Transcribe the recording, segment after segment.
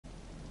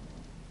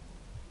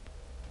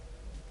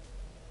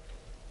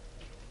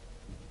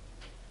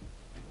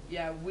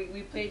Yeah,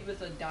 we played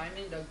with a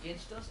diamond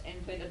against us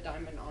and played a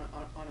diamond on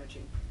our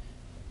team.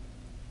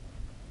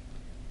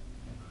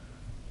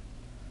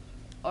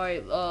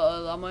 Alright,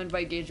 I'm gonna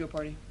invite Gage to a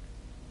party.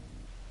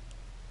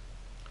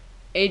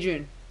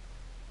 Adrian.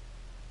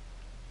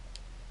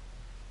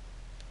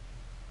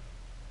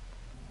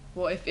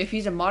 Well, if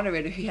he's a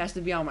moderator, he has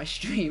to be on my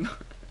stream.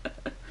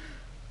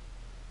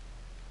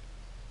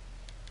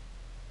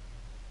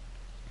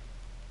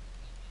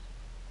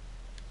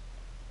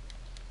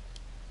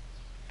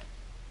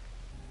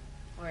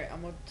 Alright,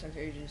 I'm gonna text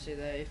Adrian to say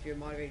that if you're a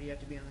moderator, you have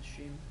to be on the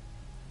stream.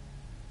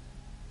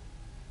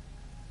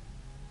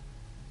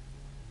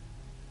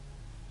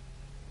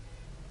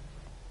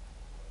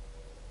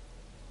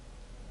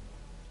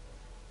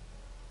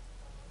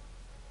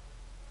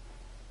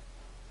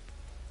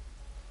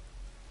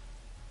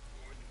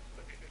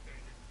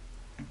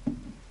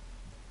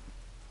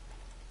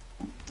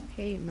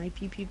 Hey, my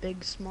PP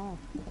big small.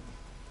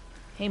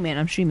 Hey man,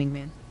 I'm streaming,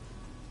 man.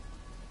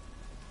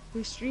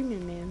 Who's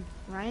streaming, man?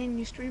 Ryan,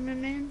 you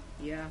streaming, man?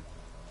 Yeah.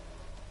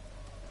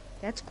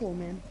 That's cool,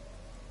 man.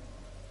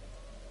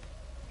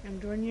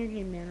 I'm joining your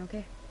game, man,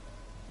 okay?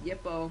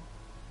 Yeppo.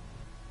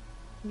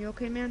 You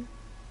okay, man?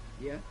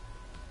 Yeah.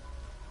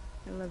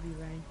 I love you,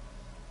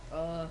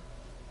 Ryan.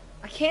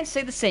 I can't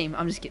say the same.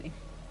 I'm just kidding.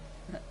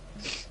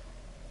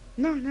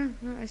 No,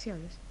 I see how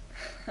it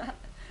is.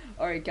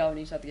 Alright, Calvin,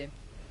 you start the game.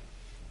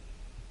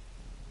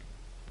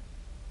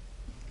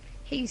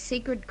 Hey,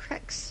 Sacred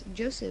Crex,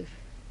 Joseph.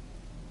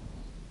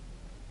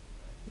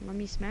 Want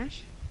me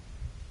smash?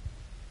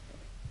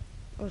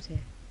 Okay.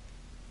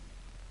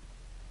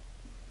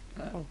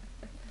 Oh.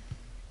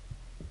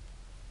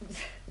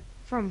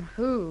 From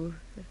who?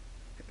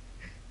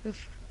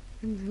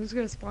 Who's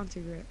gonna sponsor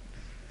it?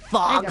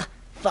 Fog!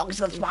 Fog's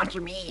gonna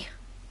sponsor me!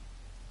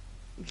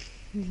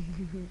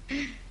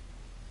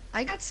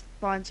 I got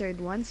sponsored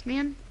once,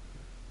 man.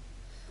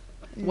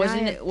 Was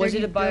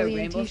it to buy a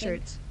rainbow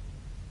t-shirts?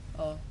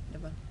 Oh,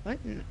 never mind. What?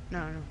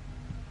 No.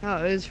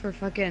 No, it was for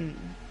fucking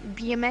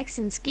BMX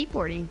and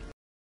skateboarding.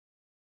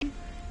 It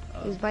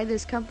was by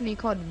this company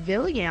called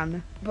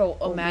Villian. Bro,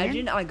 Oh,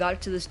 imagine man. I got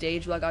to the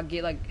stage like I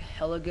get like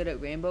hella good at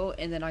Rainbow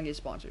and then I get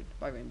sponsored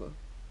by Rainbow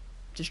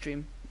to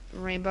stream.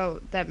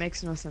 Rainbow, that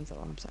makes no sense at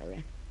all. I'm sorry,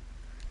 man.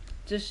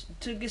 Just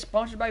to get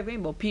sponsored by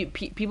Rainbow.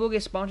 People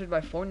get sponsored by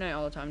Fortnite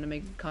all the time to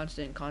make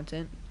constant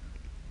content.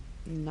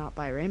 Not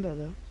by Rainbow,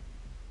 though.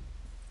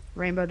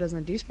 Rainbow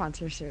doesn't do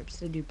sponsorships.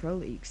 They do pro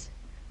leagues.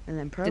 And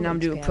then pro Then I'm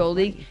leagues doing pay Pro out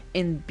League money.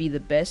 and be the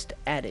best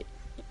at it.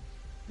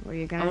 Well,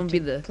 you're gonna I'm have gonna be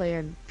to the- play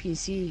on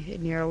PC,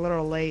 and you're a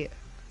little late.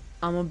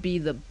 I'm gonna be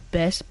the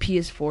best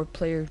PS4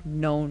 player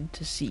known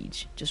to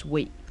Siege. Just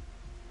wait.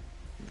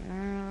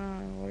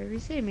 Whatever you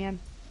say, man.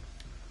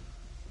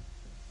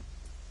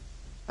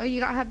 Oh, you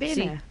got Habana.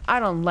 See, I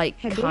don't like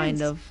Hey, kind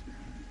dance. of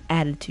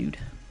attitude.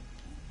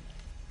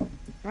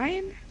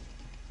 Ryan,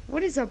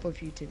 what is up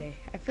with you today?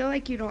 I feel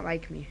like you don't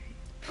like me.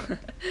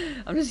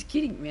 I'm just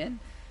kidding, man.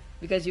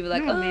 Because you were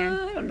like, No, oh, man.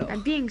 I don't know.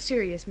 I'm being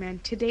serious, man.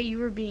 Today you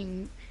were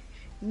being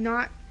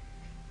not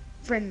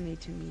friendly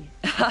to me.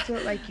 I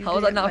felt like you How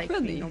was I didn't not like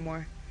friendly? me no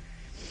more.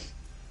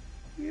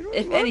 You don't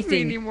If love me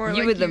anything, anymore you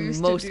like were the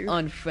used to most do.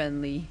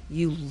 unfriendly.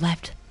 You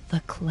left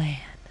the clan.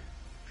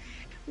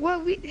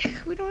 Well, we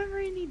don't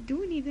ever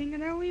do anything,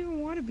 and I don't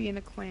even want to be in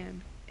a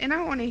clan. And I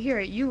don't want to hear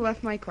it. You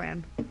left my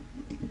clan.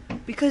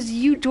 Because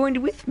you joined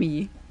with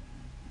me.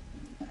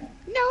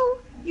 No,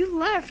 you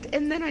left,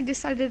 and then I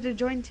decided to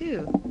join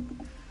too.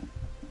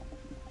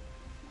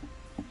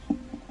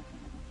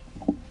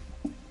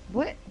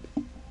 What?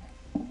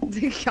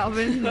 The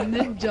Calvin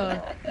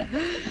Ninja.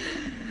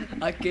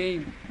 I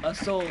came, I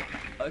saw,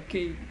 I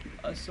came,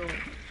 I saw.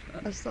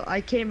 So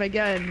I came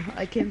again.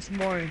 I came some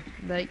more.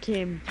 Then I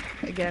came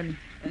again.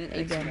 And then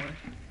ate some Again.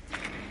 more.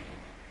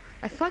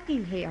 I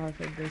fucking hate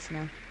Alfred this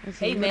now. It's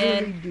Hey,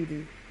 literally man.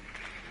 doo-doo.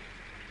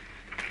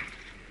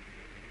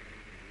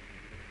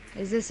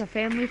 Is this a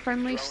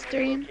family-friendly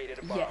stream?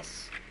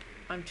 Yes.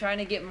 I'm trying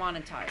to get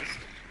monetized.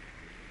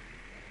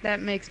 That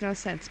makes no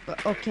sense,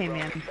 but okay,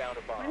 man.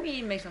 What do you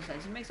mean it makes no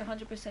sense? It makes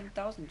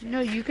 100,000 gems.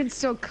 No, you can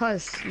still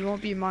cuss. You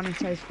won't be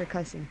monetized for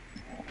cussing.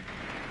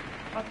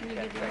 How can you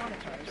get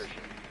demonetized?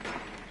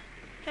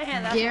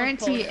 That's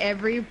Guarantee one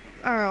every,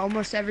 or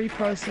almost every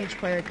Pro Siege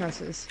player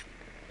cusses.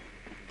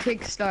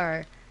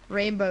 Kickstar,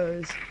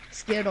 Rainbows,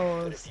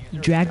 Skittles.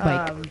 Drag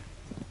bike.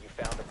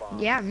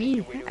 Yeah,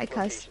 me. I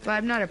cuss, but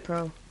I'm not a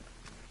pro.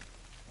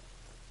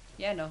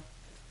 Yeah, no.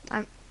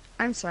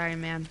 I'm sorry,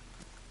 man.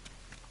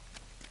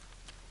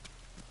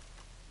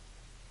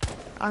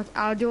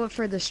 I'll do it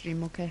for the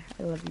stream, okay?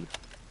 I love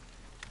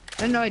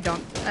you. No, I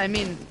don't. I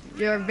mean,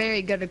 you're a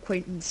very good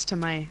acquaintance to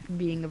my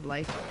being of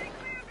life.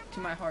 To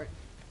my heart.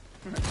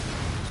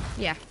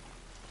 Yeah.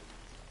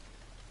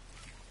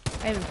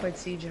 I haven't played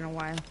Siege in a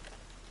while.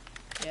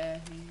 Yeah,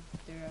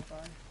 neither have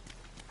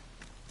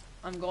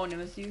I. I'm going in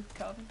with you,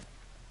 Calvin.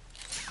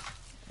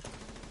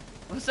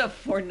 What's up,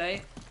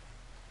 Fortnite?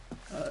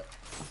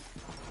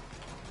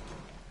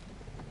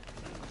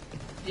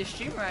 Your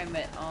streamer I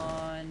met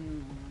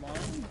on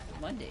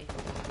Monday.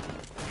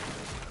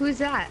 Who's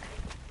that?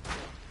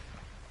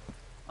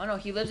 Oh no,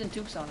 he lives in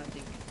Tucson, I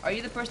think. Are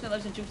you the person that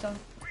lives in Tucson?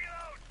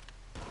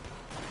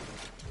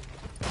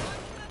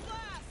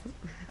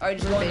 Alright,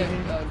 just go in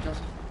there,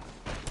 Joseph.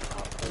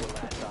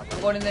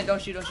 I'm going in there,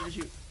 don't shoot.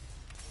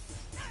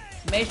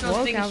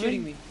 Maestro's thing is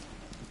shooting me.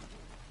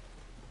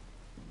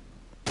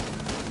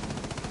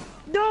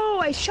 No,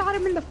 I shot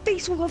him in the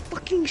face with a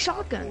fucking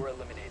shotgun.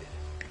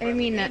 I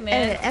mean, Hey, an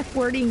man.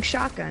 F-wording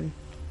shotgun.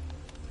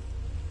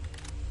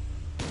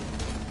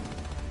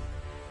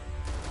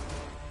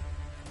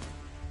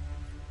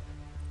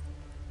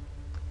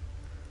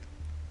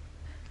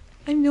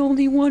 I'm the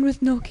only one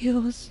with no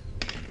kills.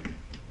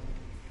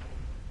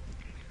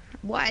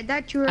 What? I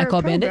thought you were I a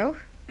call pro, Bandit. bro.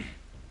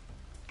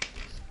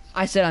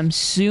 I said I'm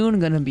soon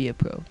gonna be a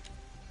pro.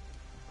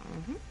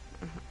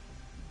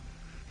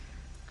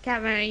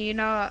 Kevin, you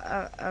know,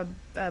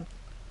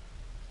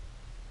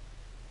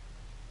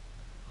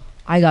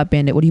 I got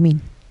Bandit, what do you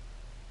mean?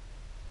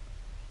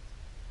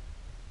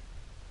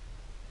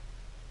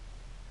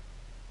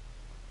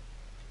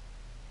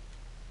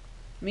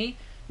 Me?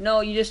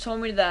 No, you just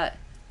told me that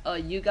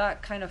you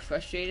got kind of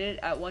frustrated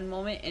at one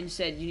moment and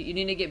said you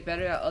need to get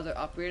better at other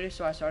operators,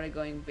 so I started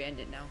going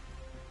Bandit now.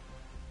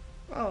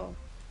 oh.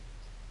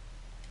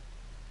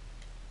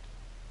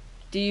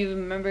 Do you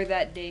remember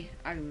that day?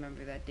 I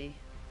remember that day.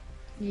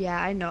 Yeah,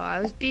 I know.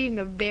 I was being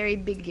a very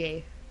big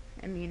gay.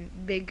 I mean,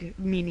 big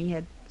meanie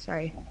head.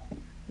 Sorry.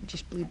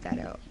 Just bleep that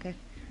out, okay?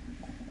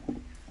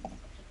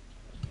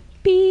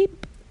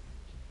 Beep.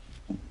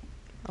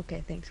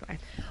 Okay, thanks, fine.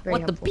 Very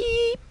What helpful. the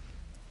beep?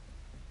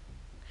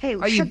 Hey,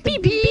 Are you shut the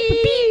beep, beep,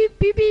 beep,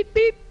 beep, beep,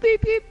 beep,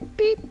 beep, beep,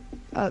 beep.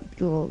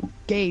 Little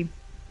gay.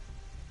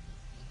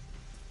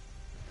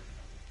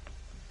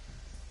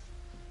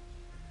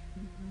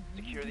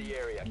 Secure the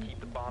area. Keep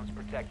the bombs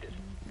protected.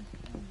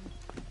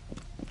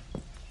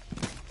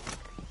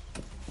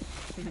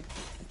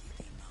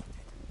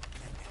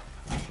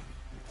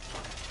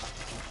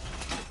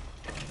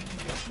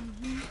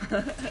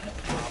 Op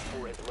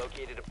 4 has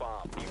located a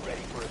bomb. Be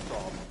ready for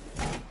assault.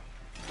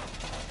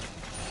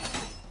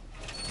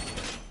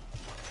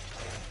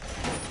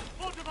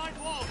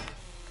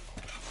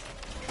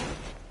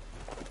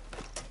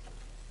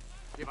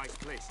 Device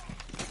placed.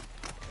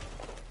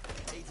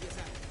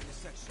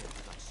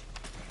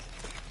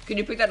 Can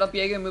you pick that up,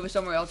 Jaeger, and move it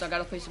somewhere else? I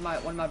gotta place one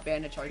of my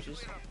bandit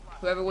charges.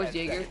 Whoever was 10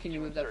 Jaeger, seconds can you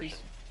to move that, please?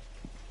 insertion.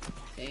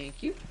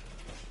 Thank you.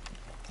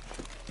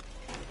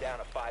 Down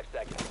to 5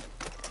 seconds.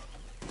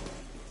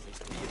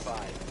 Be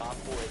advised. Op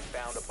 4 has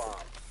found a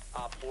bomb.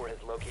 Op 4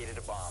 has located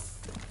a bomb.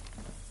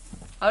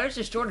 I just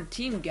destroyed a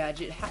team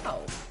gadget.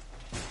 How?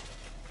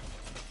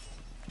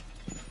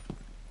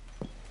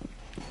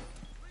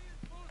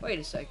 Wait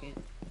a second.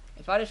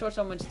 If I destroyed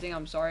someone's thing,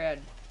 I'm sorry.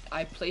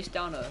 I placed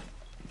down a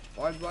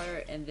barbed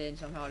wire and then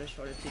somehow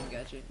destroyed a team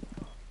gadget.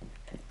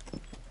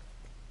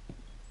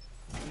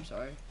 I'm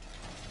sorry.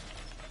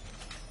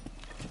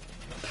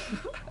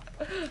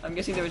 I'm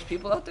guessing there was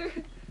people out there.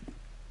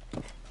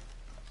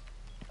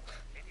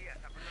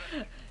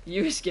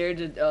 You were scared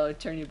to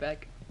turn your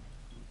back.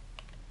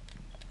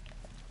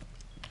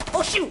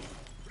 Oh shoot!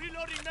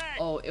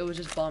 Oh, it was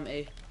just bomb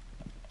A.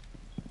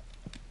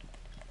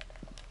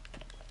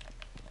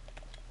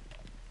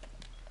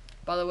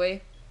 By the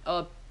way,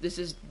 this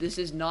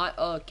is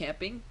not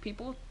camping,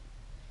 people.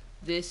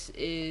 This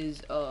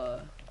is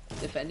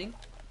defending.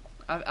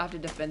 I have to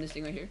defend this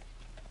thing right here.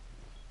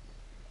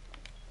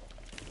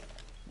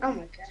 Oh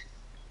my god.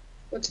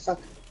 What the fuck?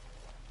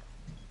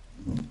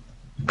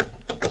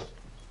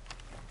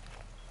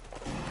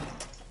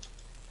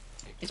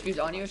 Is Fuse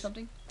on you or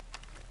something?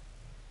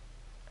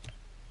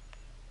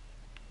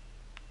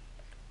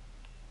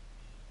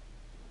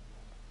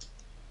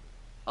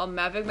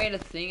 Maverick made a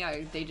thing.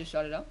 They just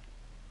shut it up.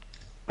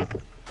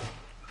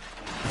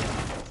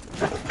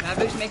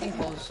 Maverick's making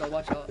pulls, so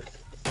watch out.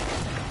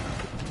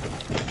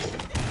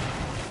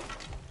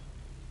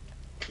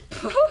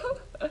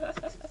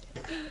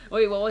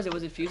 Wait, what was it?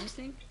 Was it Fuse's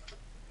thing?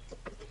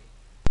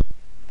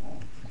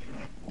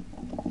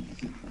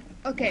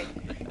 Okay,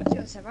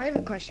 Joseph, I have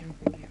a question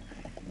for you.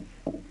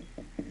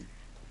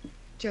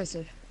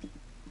 Joseph,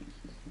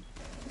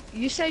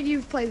 you said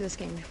you've played this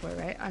game before,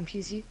 right? On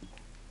PC?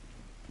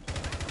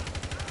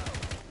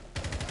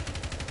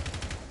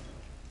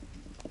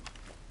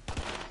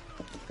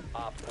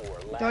 Op 4.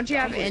 Last Don't you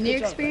have Good any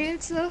job, man.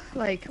 experience though?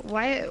 Like,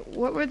 what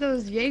were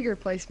those Jaeger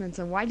placements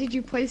and why did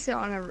you place it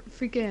on a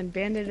freaking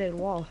bandited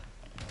wall?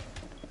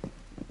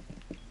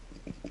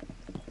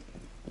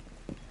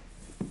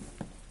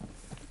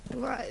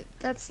 What?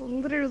 That's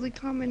literally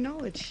common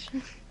knowledge.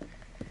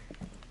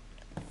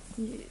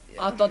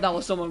 I thought that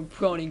was someone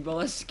proning, bro.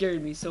 That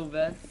scared me so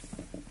bad.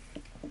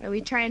 Are we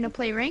trying to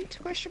play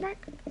ranked? Question mark.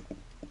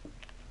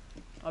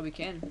 Oh, we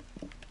can.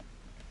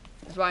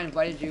 That's why I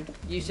invited you.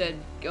 You said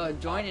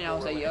join, and I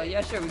was like,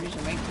 yeah, sure, we can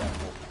just make that.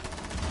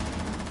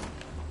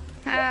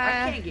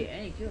 I can't get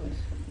any kills.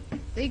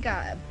 They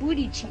got a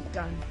booty cheek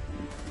done.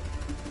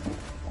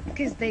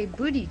 Because they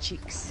booty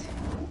cheeks.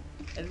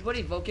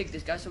 Everybody vote kick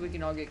this guy so we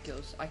can all get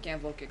kills. I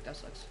can't vote kick, that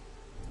sucks.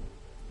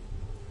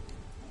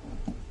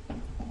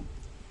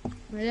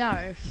 Yeah,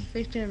 it's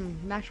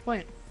 15 match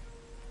point.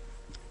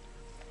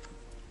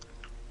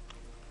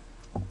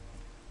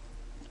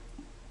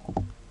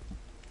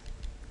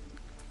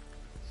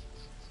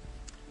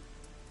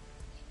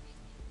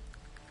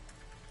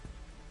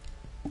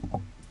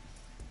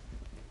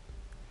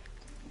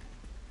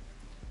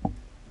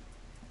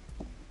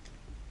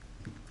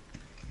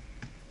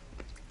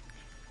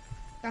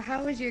 So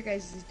how was your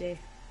guys' day?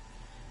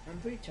 I'm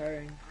pretty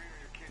tiring.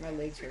 My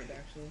legs hurt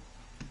actually.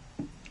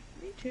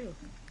 Me too.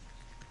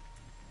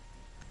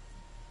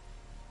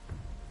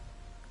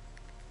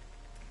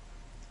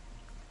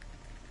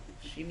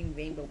 Streaming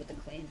Rainbow with the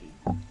clan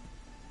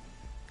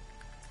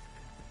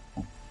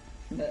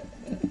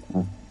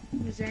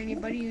Is there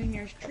anybody in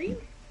your stream?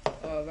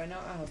 Right now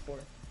I have 4.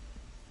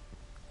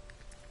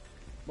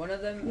 One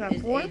of them You have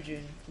is 4?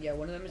 Adrian. Yeah,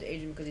 one of them is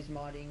Adrian because he's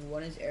modding.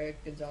 One is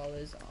Eric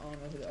Gonzalez. I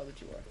don't know who the other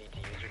 2 are. Need to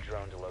use your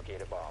drone to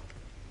locate a bomb.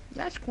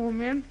 That's cool,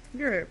 man.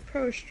 You're a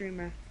pro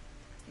streamer.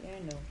 Yeah, I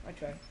know. I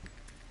try.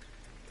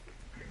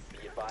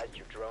 Be advised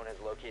your drone has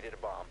located a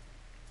bomb.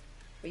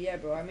 But yeah,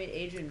 bro, I made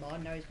Adrian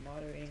mod. Now he's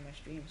moderating my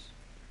streams.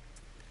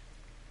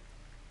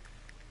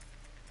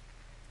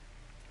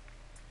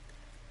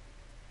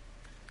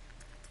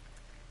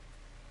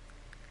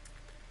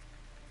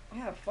 I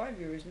have 5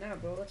 viewers now,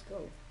 bro. Let's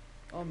go.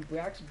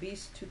 Brax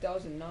Beast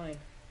 2009.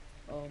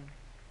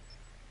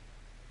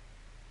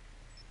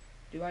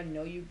 Do I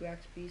know you, Brax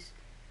Beast?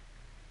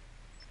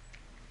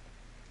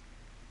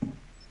 Wait,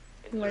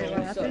 what What's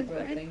up, happened?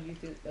 bro?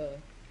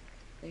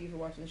 Thank you for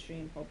watching the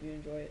stream. Hope you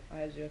enjoy it. I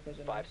have 0%.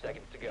 5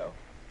 seconds to go.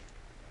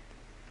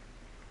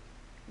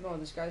 No,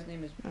 this guy's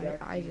name is Alright,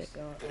 Brax Isaac. Beast.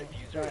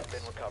 The diffuser has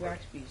been recovered. Brax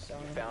Beast.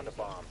 You found a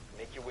bomb.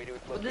 Make your way to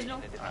its But there's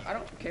location no, and defuse I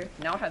don't care.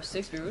 Now I have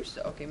 6 viewers.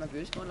 So okay, my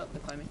viewers going up.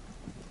 They're climbing.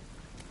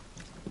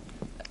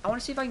 I want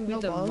to see if I can beat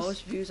No the balls.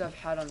 most views I've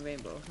had on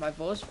Rainbow. My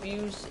most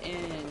views in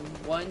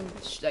one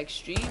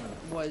stream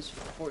was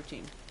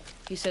 14.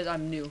 He says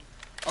I'm new.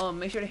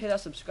 Make sure to hit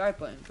that subscribe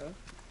button, bro.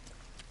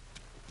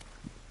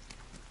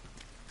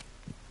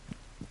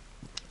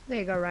 There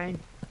you go, Ryan.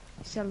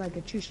 You sound like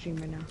a true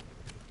streamer now.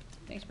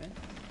 Thanks, man.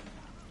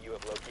 You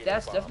have located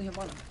That's a bomb. definitely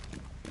Havana.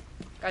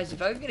 Guys,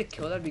 if I could get a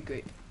kill, that'd be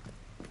great.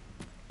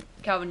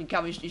 Calvin, you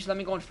should let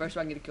me go on first so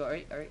I can get a kill.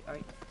 Alright.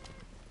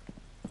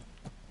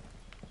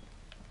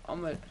 I'm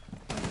gonna.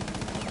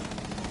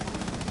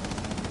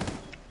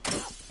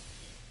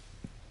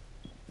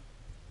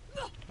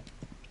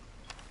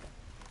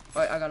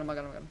 Alright, I got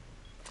him.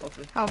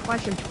 Hopefully. I'll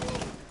flash him.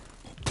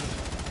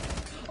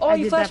 Oh, I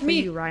you did flashed that for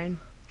me! you, Ryan.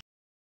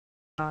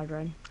 God,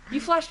 Ryan.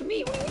 You flashed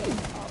me! What do you mean?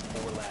 Op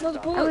 4 last Another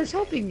op. bullet. I was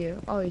helping you.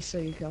 Oh, you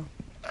still you kill.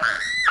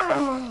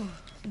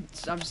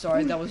 I'm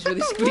sorry, that was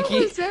really What squeaky.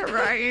 was that,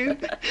 Ryan?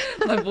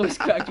 My voice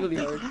cracked really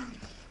hard.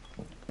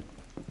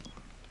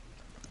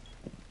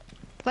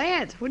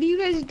 Plant, what are you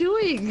guys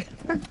doing?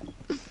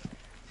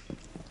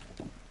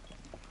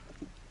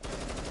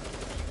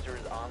 Diffuser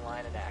is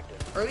online and active.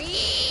 Op 4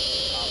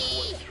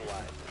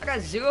 neutralized. I got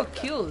 0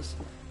 kills.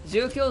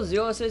 0 kills,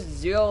 0 assists,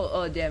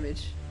 0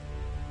 damage.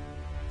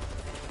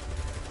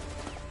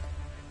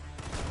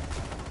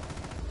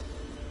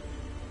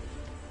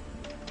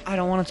 I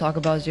don't want to talk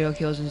about 0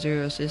 kills and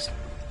 0 assists.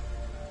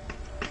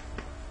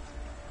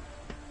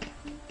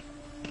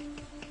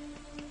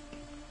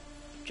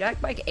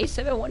 Jack Mike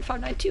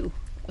 871592.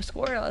 A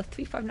score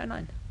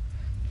 3599.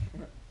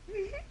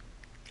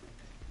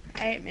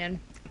 Alright, man.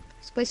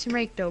 Let's play some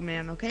rake though,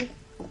 man, okay?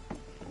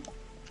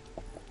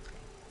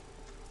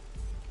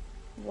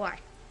 Why?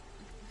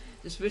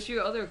 Just switch to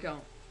your other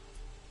account.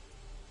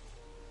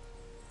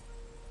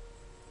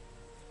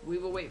 We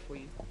will wait for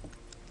you.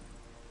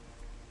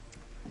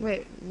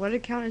 Wait, what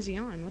account is he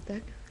on? What the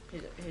heck?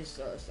 His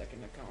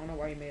second account. I don't know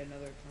why he made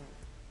another account.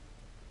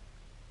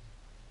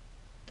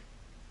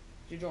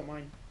 You don't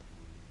mind.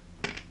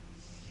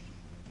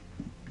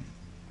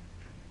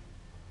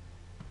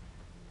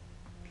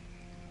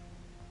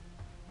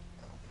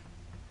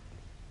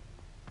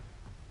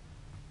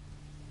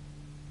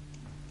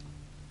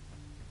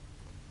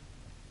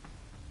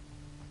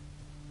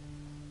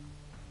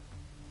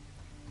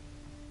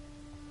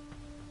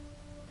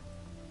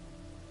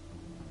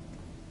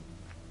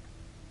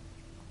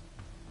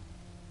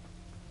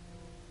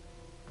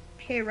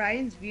 Hey,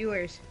 Ryan's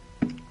viewers.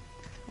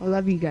 I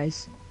love you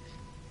guys.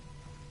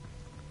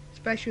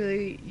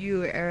 Especially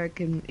you, Eric,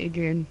 and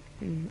Adrian,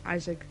 and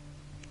Isaac.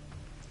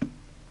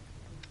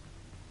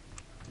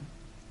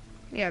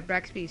 Yeah,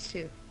 Brax Beast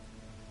too.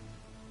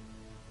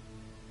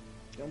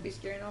 Don't be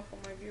scaring off all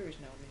my viewers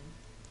now, man.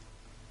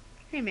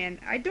 Hey man,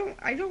 I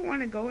don't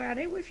want to go at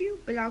it with you,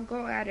 but I'll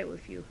go at it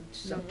with you.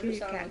 Some No, of kitty you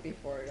sound cat. like they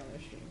farted on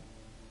their stream.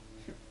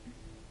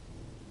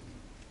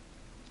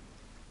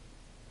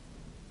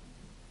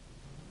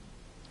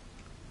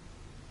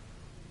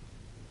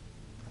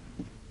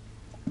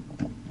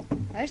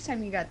 Last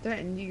time you got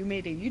threatened, you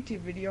made a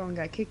YouTube video and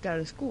got kicked out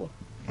of school.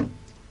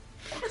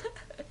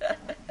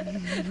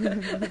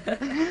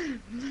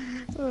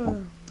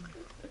 Oh.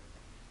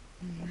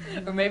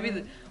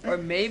 or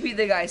maybe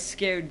the guy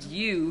scared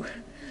you.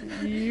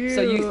 You,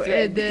 So you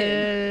threatened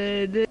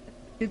and then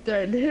you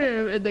threatened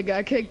him, and then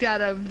got kicked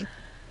out of.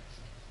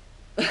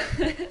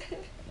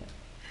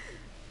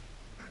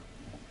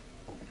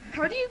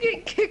 How do you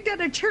get kicked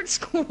out of church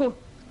school?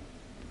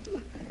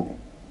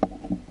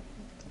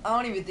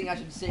 I don't even think I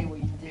should say what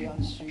you did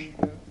on stream,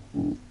 bro.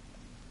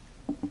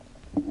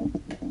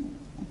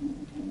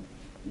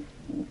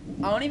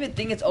 I don't even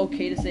think it's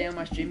okay to say on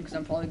my stream because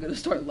I'm probably gonna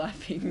start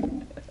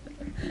laughing.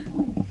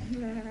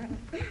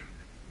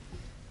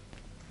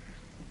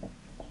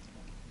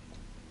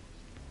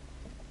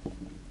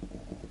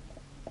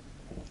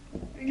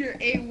 Your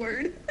A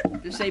word.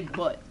 Just say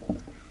but.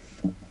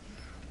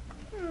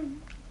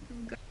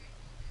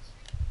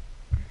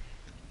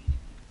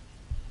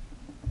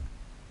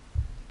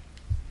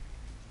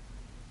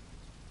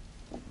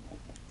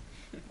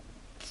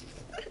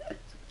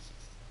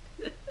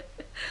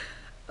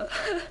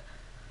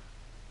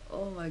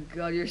 Oh my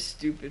god, you're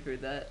stupid for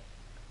that.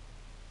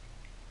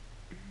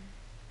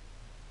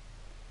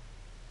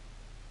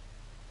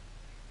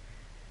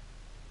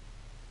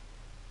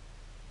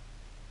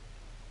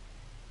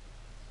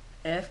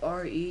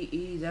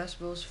 Free, that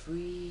spells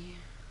free.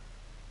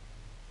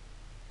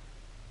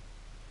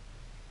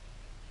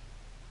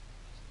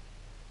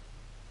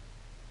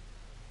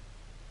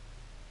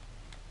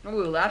 No, we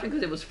were laughing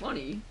because it was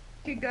funny.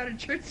 Kicked out of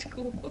church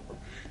school.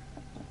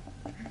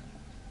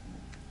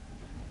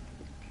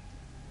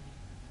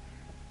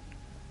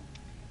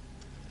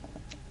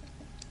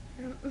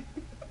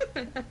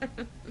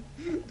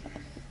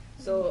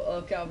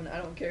 So, Calvin, I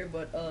don't care,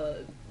 but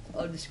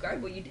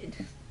describe what you did.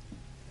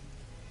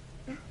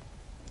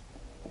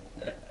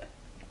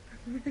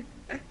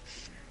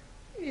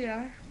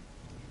 Yeah.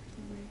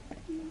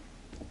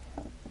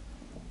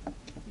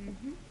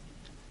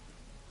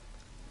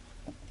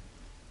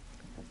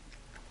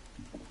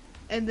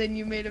 And then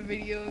you made a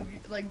video of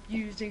like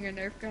using a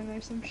Nerf gun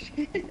or some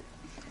shit.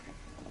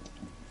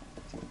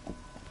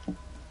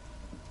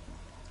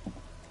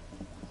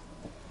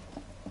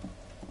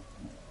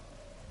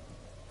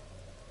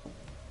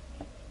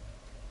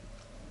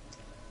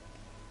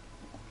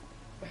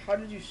 How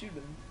did you shoot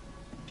him?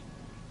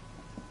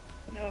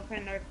 No, with my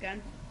Nerf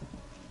gun.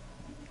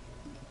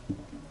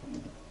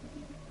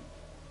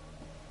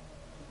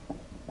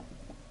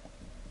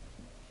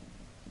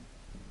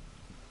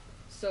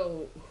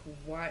 So,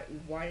 why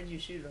did you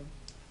shoot him?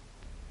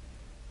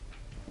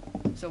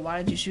 So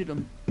why did you shoot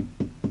him?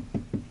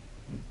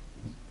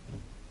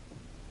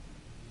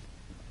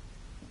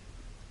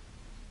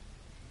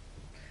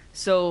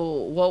 So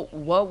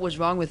what was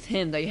wrong with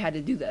him that you had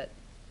to do that?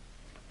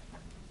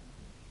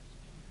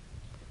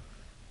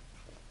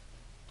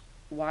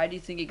 Why do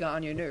you think it got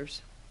on your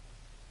nerves?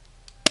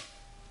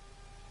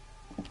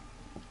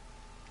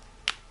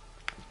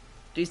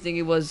 Do you think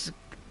it was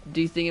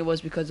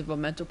because of a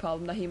mental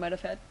problem that he might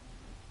have had?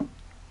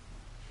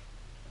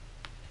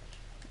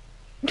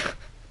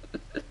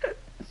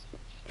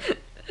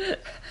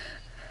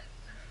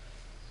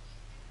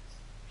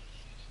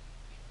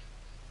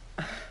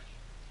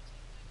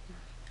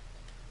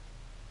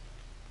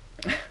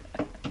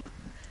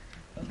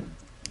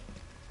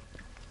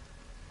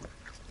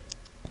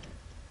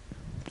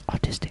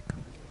 Autistic.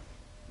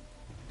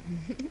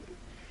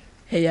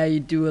 Hey, how you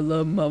doing,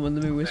 love, mama?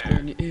 Let me whisper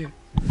in your ear.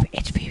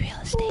 It's free real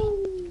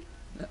estate.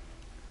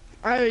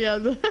 Oh yeah.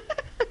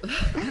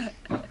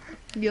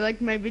 You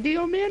like my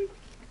video, man?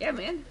 Yeah,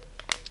 man.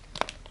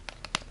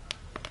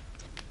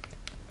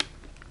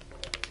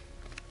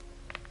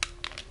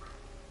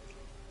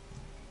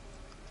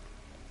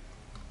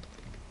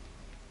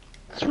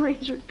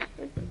 Razor.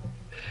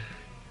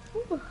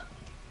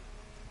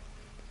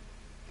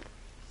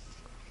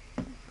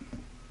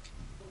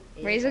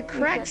 Razor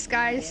cracks,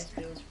 guys.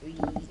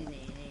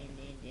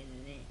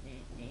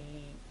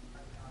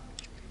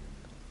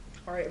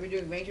 Alright, are we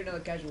doing ranger or another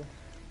casual?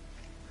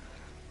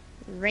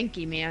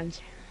 Ranky man.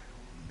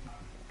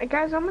 Hey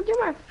guys, I'm gonna do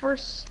my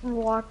first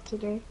vlog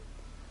today.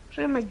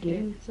 Show you my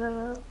game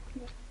setup.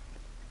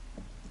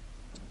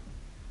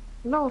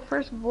 No,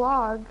 first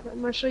vlog.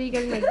 I'm gonna show you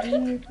guys my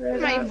game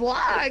setup. My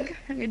vlog.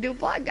 I'm gonna do a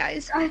vlog,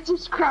 guys. I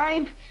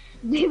subscribe.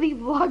 Daily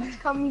vlogs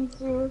coming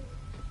soon.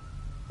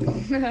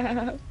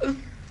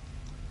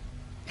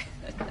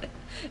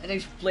 And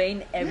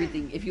explain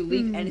everything. If you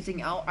leave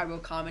anything out, I will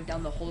comment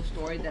down the whole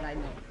story that I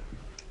know.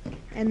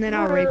 And then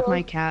I'll rape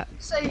my cat.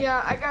 So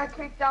yeah, I got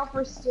kicked out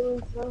for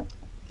stealing stuff.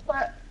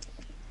 But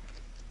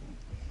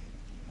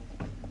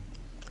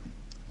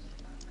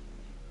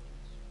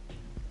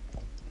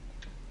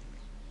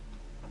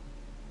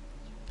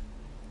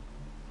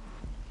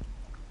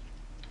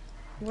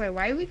Wait,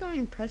 why are we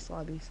going press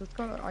lobbies? Let's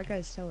go to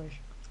Archive Towers.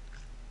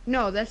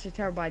 No, that's a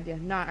terrible idea.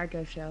 Not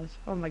Archive Towers.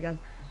 Oh my god.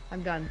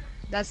 I'm done.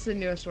 That's the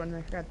newest one.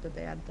 I forgot that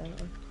they added that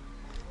one.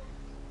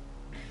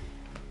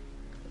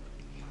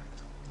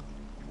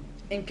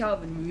 And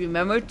Calvin,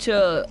 remember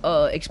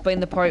to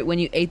explain the part when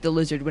you ate the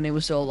lizard when it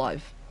was still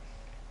alive.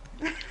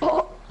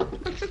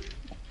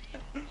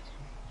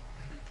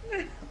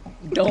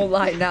 Don't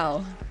lie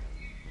now.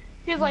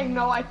 He's like,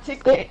 no, I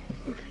took it.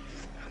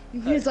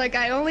 He's like,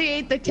 I only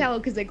ate the tail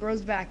because it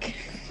grows back.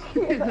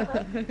 He's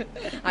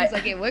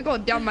like, it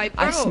wiggled down my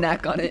throat. I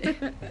snack on it.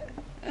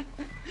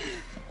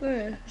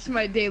 It's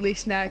my daily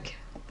snack.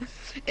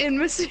 In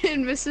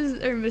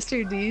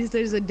Mr. D's,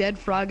 there's a dead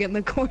frog in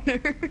the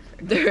corner.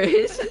 There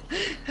is?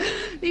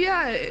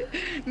 Yeah,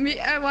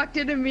 I walked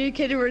in and me and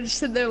Katie were just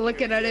sitting there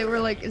looking at it. We're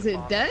like, is it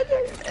dead?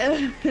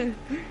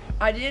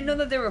 I didn't know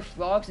that there were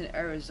frogs in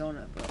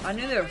Arizona, bro. I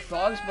knew there were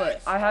frogs,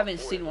 but I haven't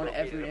seen one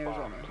ever in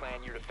Arizona.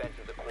 Plan your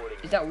defenses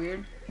accordingly. Is that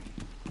weird?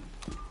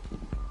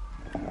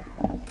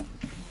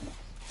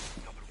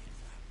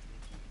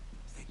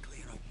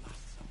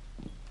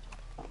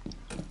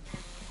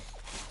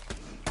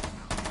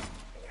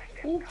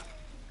 Ooh.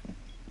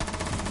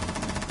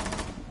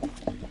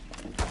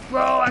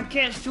 Bro, I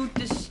can't shoot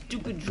this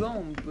stupid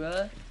drone,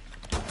 bruh.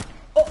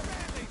 Oh!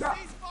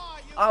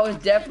 I was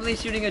definitely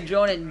shooting a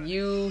drone and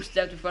you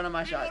stepped in front of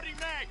my shot.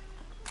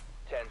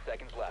 10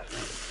 seconds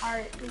left.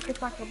 Alright, we can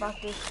talk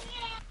about this.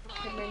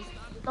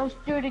 Don't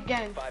do it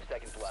again. 5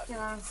 seconds left. Get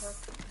on her.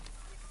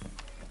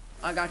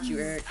 I got you,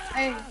 Eric.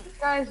 Hey,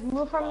 guys,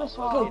 move from this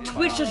wall. Bro,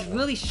 Twitch just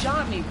really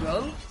shot me,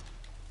 bro.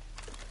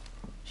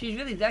 She's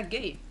really that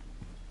gay.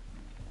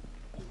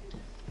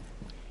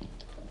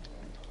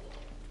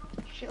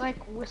 She like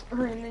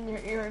whispering in your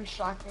ear and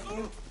shocking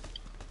you.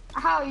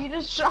 Ow, you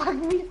just shocked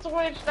me,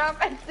 Twitch. Stop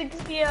at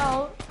 60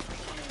 L.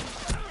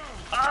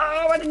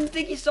 Oh, I didn't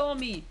think he saw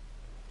me.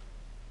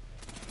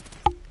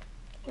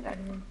 Get out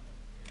of here.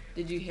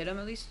 Did you hit him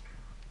at least?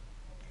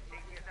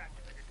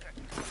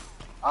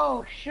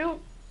 Oh, shoot.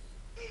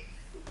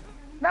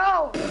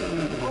 No!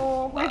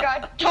 Oh my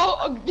god,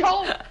 don't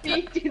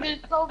be, dude, there's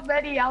so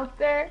many out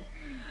there.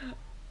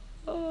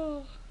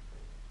 Oh.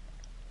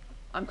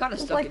 I'm kind of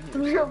There's stuck like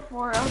in here. 3 or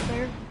 4 out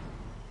there.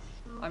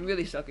 I'm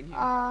really stuck in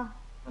here.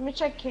 Let me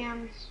check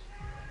cams.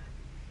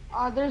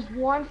 There's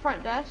one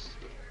front desk.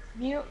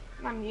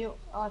 Not mute,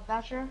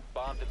 Thatcher.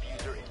 Bomb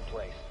diffuser in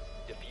place.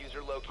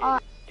 Diffuser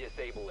located.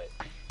 Disable it.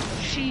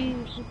 She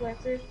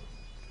planted.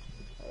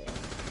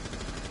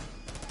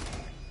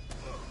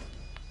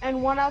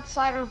 And one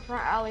outside on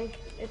front alley.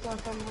 It's on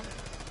front.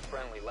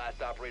 Friendly,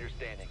 last operator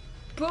standing.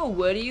 Bro,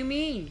 what do you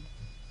mean?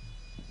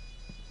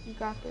 You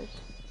got this.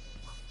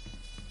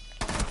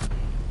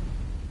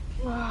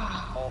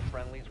 All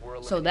friendlies were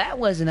eliminated. So that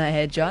wasn't a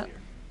headshot.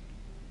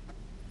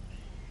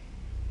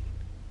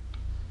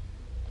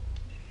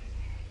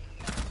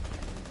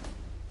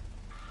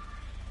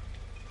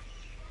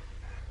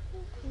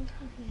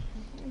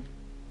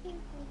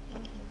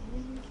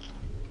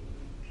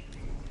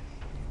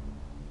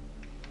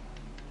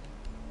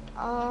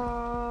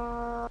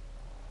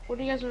 Where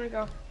do you guys want to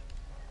go?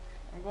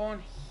 I'm going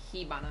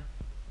Hibana.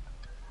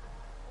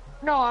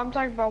 No, I'm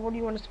talking about where do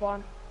you want to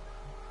spawn?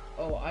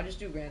 Oh, I just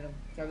do random.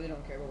 I really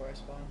don't care about where I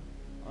spawn.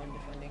 I'm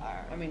defending.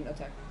 I mean,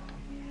 attack.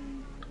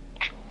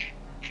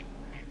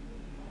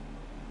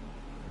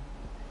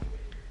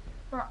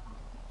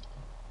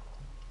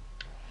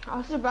 I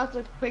was about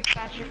to quick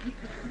Thatcher.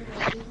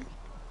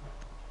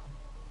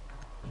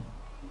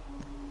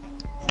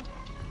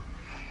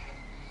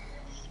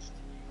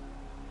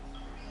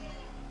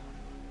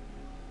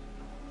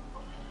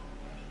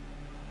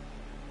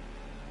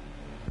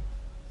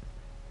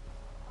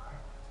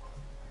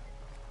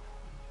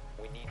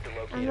 We need to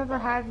locate I've a never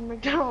bomb. had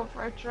McDonald's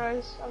french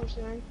fries. I'm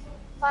assuming.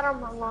 I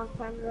don't know, a long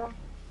time ago.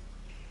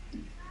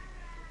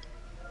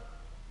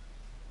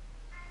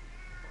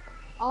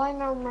 All I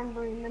know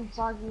remembering them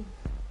soggy.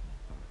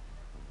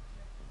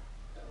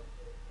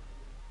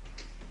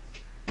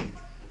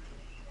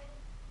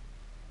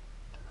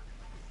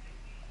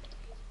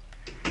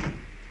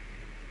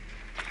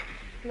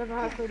 Never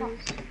had hoodies.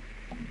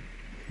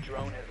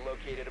 Drone has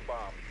located a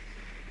bomb.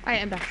 I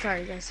am back.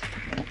 Sorry, guys.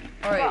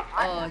 Alright,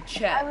 I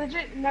chat.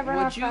 legit never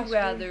Would had you fast food,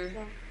 rather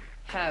so.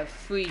 have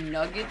free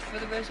nuggets for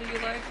the rest of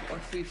your life or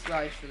free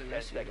fries for the 10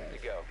 rest of your seconds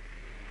life? to go.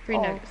 Free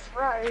Oh, nuggets.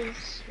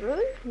 fries.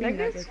 Really? Free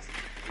Nuggets? nuggets.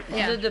 This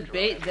Yeah. is a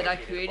debate that I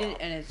created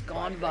and it's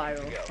gone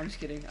viral. I'm just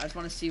kidding. I just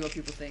want to see what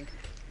people think.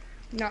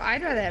 No,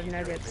 I'd rather have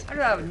nuggets. I'd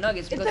rather have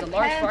nuggets because the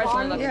large depends fries are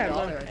on- only like Yeah,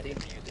 $1, I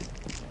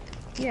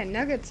think. Yeah,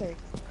 nuggets are.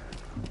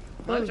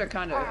 Nuggets are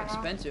kind of I don't know.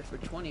 expensive for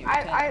 20 or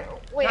 10.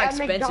 Wait, Not at expensive,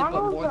 but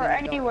McDonald's more or than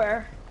McDonald's.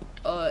 anywhere?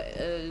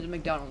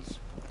 McDonald's.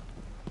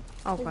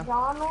 Okay.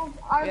 McDonald's?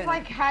 I've Yeah.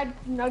 like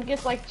had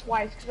nuggets like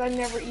twice because I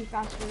never eat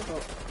fast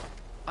food.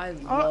 I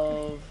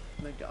love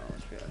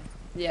McDonald's, really.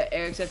 Yeah,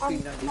 Eric said free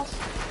nuggets.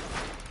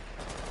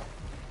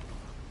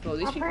 Bro,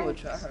 these My people would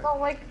parents try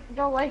hard.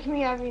 don't like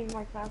me having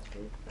like fast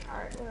food.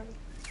 Alright, whatever.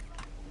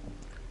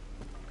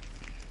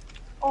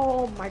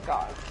 Oh my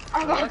god.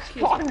 I Bro, got that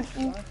kid's spawned.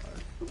 try hard.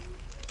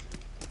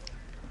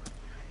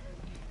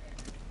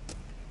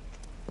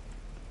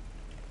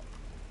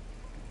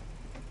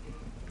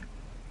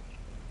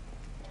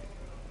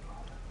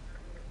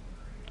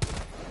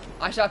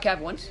 I shot Cap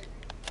once.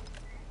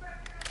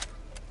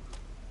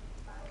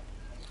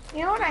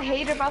 You know what I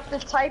hate about the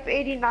Type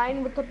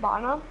 89 with the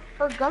Bana?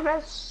 Her gun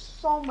has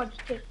so much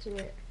kick to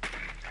it.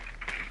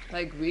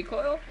 Like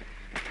recoil?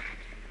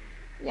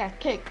 Yeah,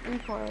 kick,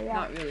 recoil, yeah.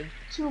 Not really.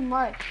 Too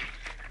much.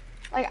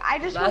 Like, I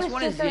just Last want to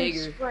one sit is there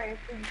Jaeger. and spray.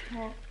 But you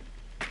can't.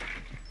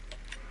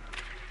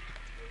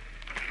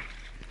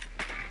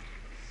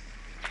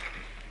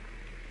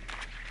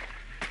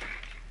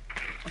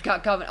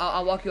 Calvin,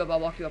 I'll walk you up. I'll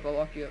walk you up.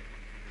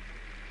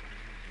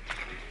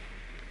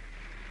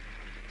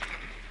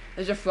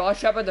 There's a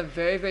frost trap at the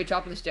very, very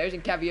top of the stairs,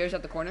 and Cavier's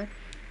at the corner.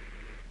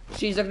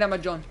 She's looking at my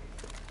drone.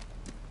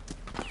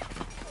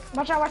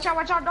 Watch out.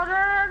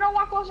 Don't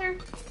walk closer.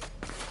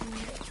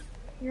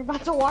 You're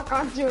about to walk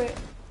onto it.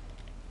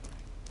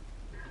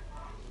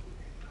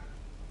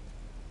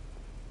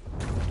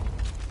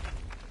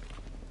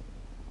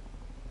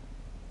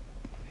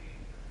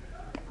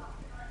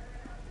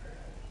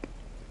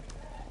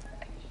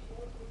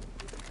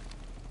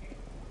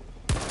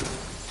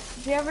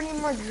 Do you have any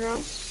more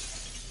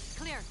drones?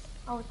 Clear.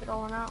 Oh, we throw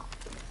one out.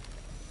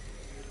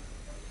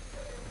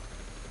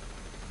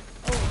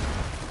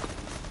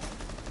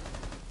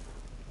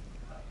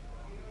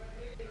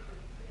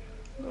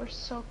 We're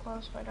so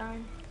close by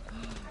dying.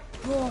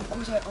 Oh, of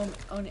course I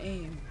on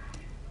aim.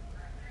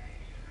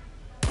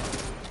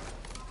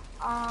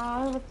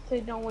 I would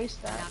say don't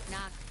waste that. Knock,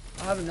 knock.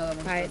 I'll have another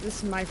one. Alright,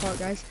 this is my fault,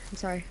 guys. I'm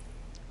sorry.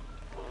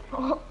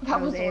 Oh, that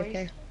was a AFK.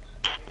 waste.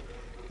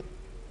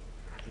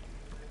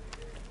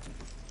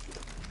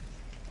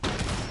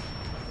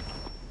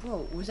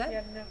 Whoa, was that?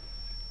 Yeah, no.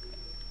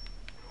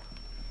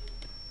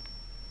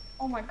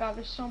 Oh my god,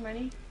 there's so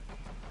many.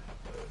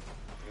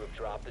 You have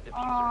dropped the diffuser.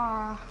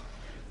 Ah.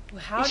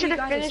 How You do you should've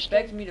guys finished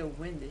expect it. me to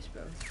win this,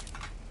 bro?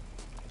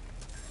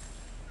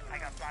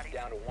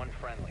 Down to one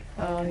friendly.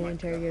 Oh, he my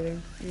interrogated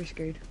him. You're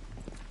screwed.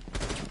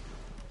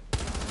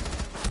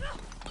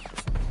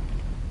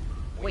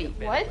 Wait, You've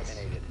been What?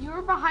 eliminated. You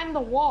were behind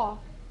the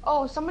wall.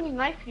 Oh, somebody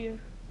knifed you.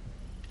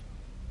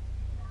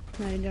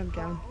 No, he jumped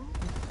down.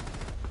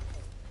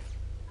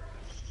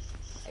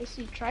 I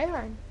see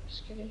tryhard.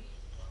 Just kidding.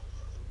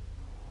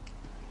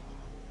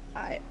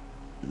 Alright.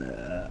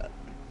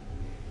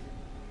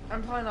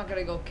 I'm probably not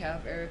gonna go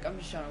Cav, Eric. I'm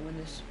just trying to win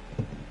this.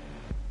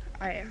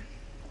 Alright.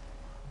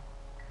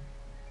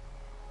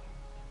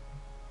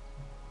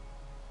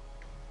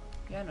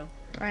 Yeah, I know.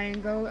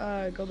 Ryan,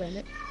 go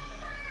bandit.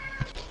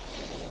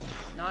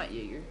 Not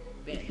Jaeger.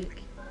 Bandit.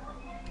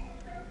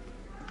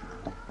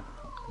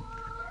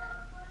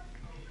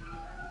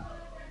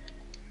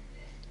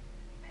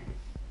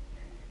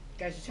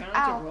 Guys, you're trying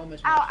not Ow. to roam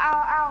as Ow, much.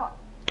 ow,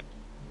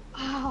 ow.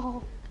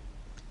 Ow.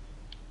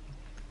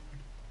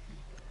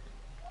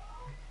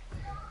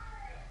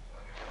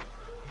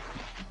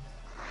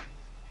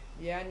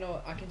 Yeah, I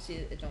know. I can see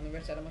it. It's on the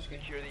right side of my screen.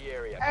 Secure the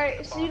area.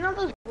 Alright, so you know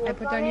those I woods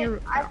put on down it?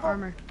 your I put,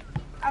 armor.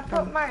 I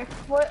put my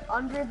foot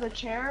under the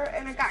chair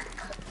and it got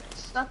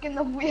stuck in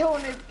the wheel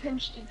and it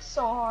pinched it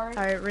so hard.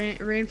 Alright,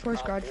 reinforce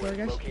Op guard 4 for has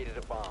guys. located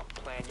a bomb.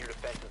 Plan your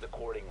defenses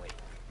accordingly.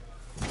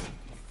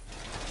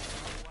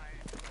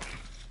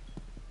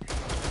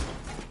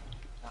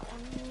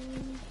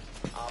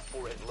 Op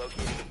 4 has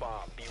located a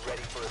bomb. Be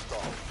ready for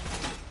assault.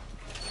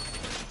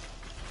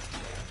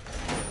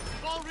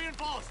 Ball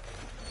reinforced.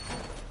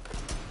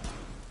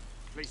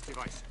 Place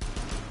device.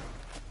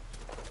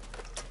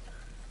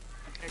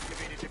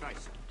 Activated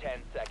device. 10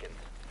 seconds.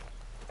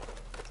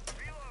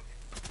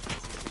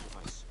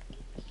 Device.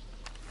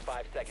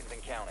 5 seconds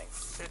and counting.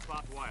 Set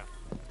barbed wire.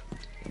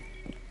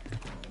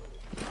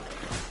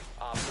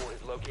 Op 4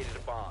 has located a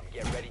bomb.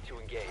 Get ready to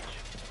engage.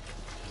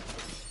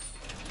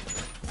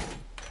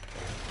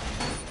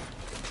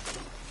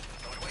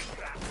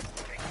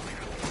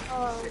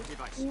 Set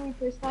device. Can you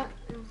replace that?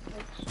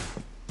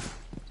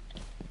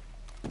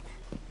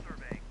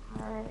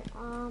 Alright,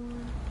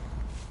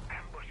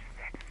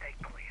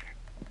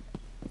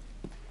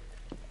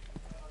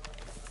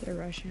 They're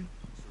rushing.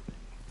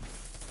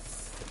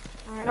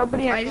 alright,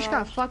 nobody I has just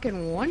garage. got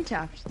fucking one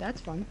tapped.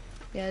 That's fun.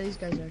 Yeah, these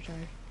guys are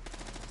tired.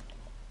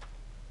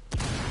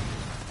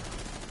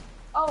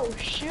 Oh,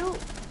 shoot.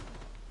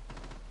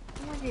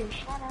 I'm gonna get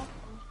shot at.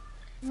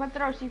 I'm gonna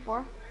throw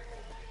C4.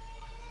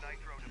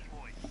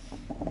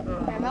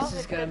 Yeah, that was This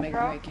is a gonna good make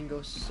throw. ranking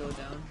go so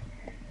down.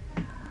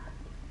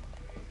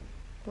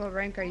 What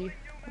rank are you,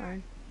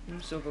 Ryan?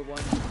 I'm silver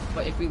 1.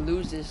 But if we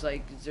lose this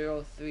like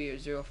 0-3 or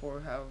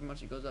 0-4, however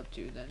much it goes up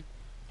to, then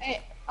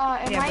Hey,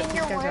 am Yeah, I but in these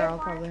your guys way? are all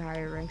probably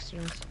higher ranks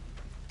than us.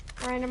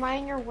 Ryan, am I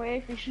in your way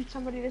if you shoot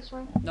somebody this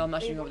way? no, I'm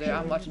not shooting over there.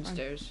 I'm watching Fine.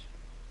 stairs.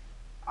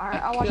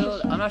 Alright, I'll watch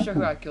Killed. this. I'm not sure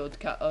who I killed.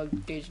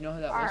 Gage, you know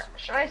who that was? Alright,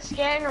 should I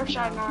scan or should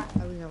I not? I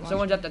wasn't watching.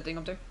 Someone's at that thing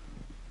up there.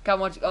 Come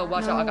watch. Oh,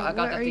 watch out! I got what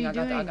that are thing. you I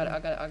got it. I doing? got it. I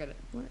got it. I got it.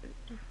 What?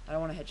 I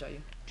don't want to headshot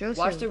you. Joseph,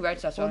 Watch the right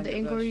side. So I hold don't the get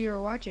angle rushed. you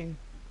were watching.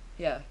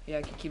 Yeah,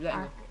 keep that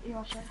Alright, angle. you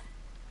watch that.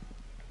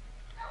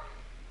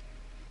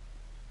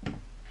 I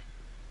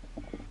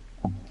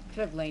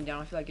feel like laying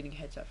down. I feel like getting a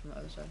headshot from the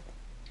other side.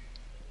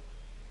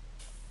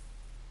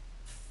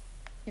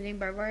 Hitting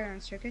barbed wire on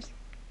circus.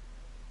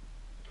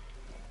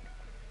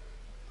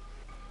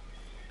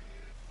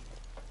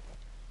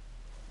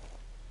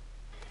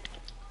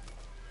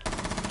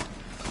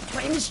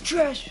 My aim is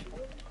trash.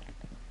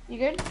 You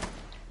good?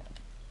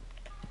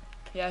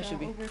 Yeah, it should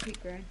be. Over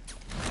peak grind.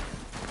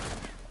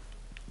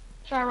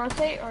 Should I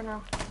rotate or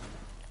no?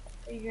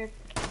 Are you good?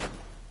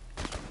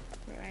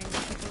 Ryan,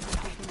 check over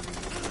peak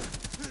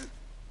grind.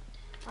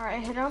 Alright,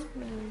 hit him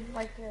in,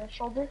 like the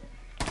shoulder.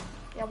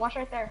 Yeah, watch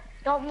right there.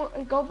 Don't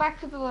move, go back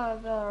to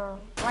the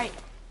right.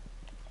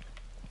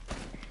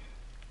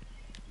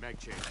 Mag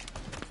change.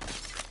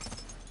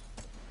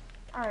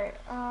 Alright,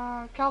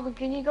 Calvin,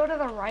 can you go to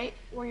the right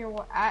where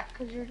you're at?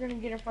 Cause you're gonna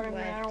get in front of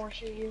me. I Left. don't want to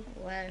shoot you.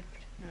 Left,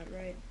 not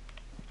right.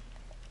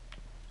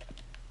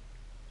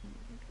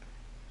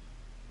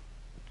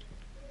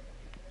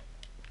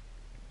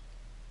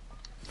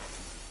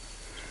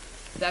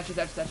 Statue.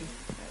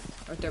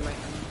 Right there, Mike.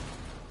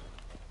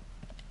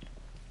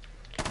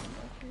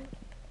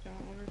 Don't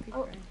over peak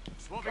Oh. grind.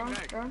 Swapping Drone,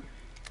 mag. drone.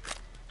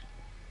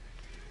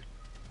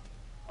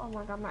 Oh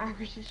my god, my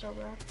accuracy's so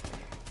bad.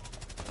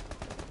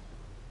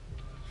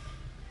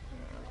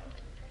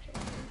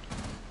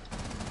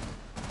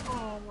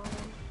 Oh my.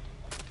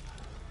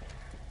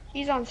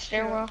 He's on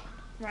stairwell.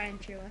 Ryan,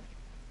 to your left.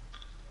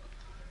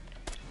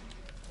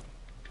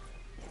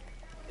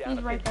 Down He's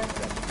to right 15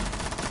 there. seconds.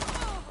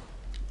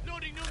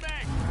 Loading new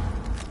mag.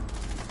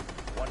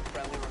 One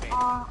friendly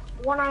remaining.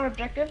 One on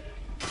objective.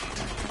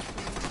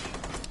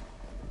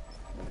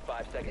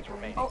 5 seconds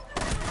remaining. Oh.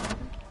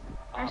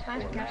 Nice, Op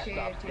nice, 4 nice. last Yeah,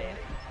 stop yeah, standing.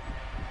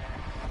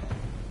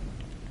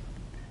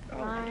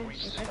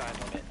 Nice. Time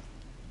limit.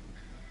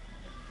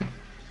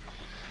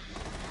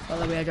 By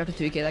the way, I dropped a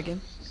 3K that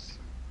game.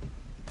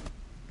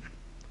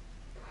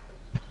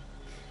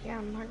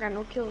 Damn, I got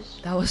no kills.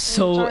 That was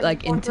so Sorry,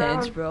 like one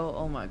intense, round. bro.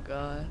 Oh my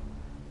god.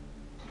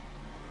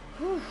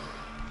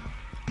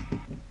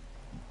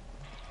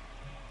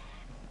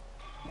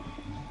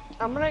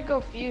 I'm gonna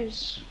go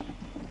fuse.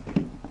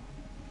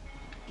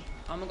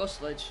 I'm gonna go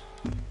sledge.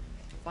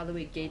 By the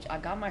way, Gage, I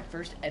got my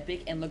first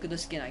epic, and look at the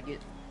skin I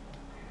get.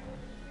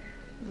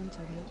 1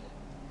 second.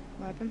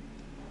 What happened?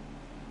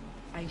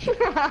 I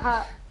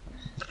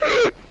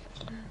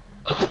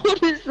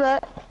What is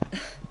that?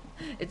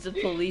 it's a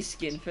police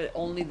skin for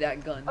only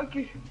that gun.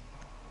 Okay.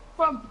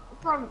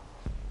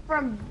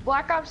 From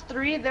Black Ops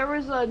 3, there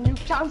was a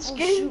Nuketown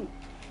skin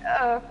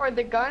for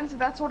the guns.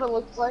 That's what it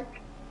looks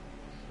like.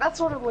 That's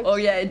what it looks Oh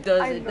like. yeah, it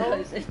does. I It know.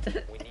 does. It does.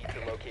 We need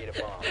to locate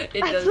a bomb. It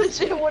That's does.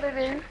 legit what it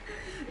is.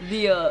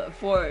 The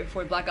for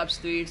Black Ops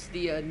 3, it's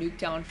the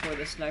Nuketown for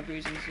the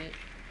snipers and shit.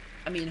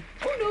 I mean,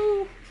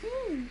 oh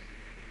no.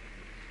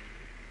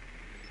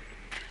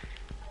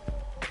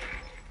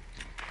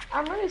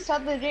 I'm really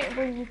sad they didn't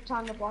bring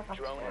Nuketown to Black Ops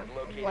 4. Drone has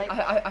located Like,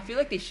 I feel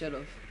like they should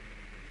have.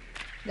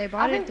 They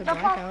bought I it think to the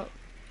blackout.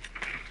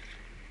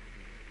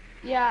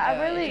 yeah, Yeah,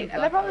 I really, it's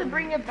a they probably Blackout.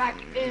 bring it back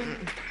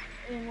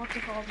in what's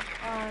it called?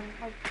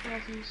 Like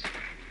DLCs.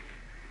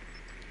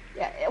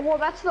 Yeah, well,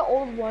 that's the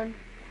old one.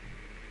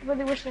 I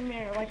really wish they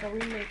made like a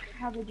remake,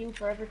 how they do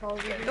for every Call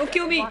of Duty. Don't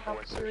kill me! Black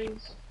Ops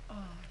series. Oh,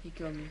 he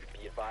killed me.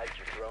 Be advised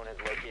your drone has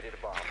located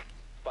a bomb.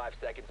 5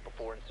 seconds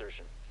before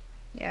insertion.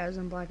 Yeah, it was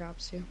in Black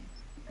Ops too.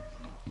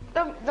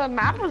 The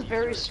map was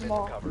very Has been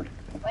small. recovered.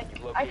 Like,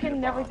 You've I located can a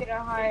never bomb. get a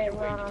high Make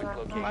your way run to on its that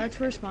location. map. Watch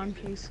for spawn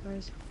piece,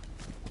 guys.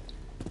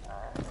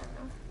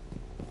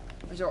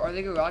 So are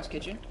they garage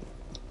kitchen?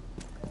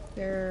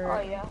 They're Oh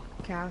yeah.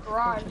 calf.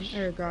 Garage.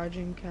 kitchen- Or garage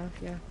and calf,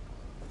 yeah.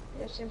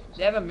 Yeah, same.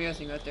 They have a mirror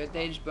thing right there.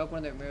 They just broke one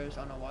of their mirrors.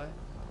 I don't know why.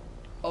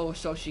 Oh,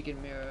 so she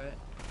can mirror it.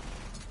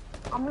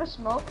 I'm gonna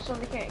smoke so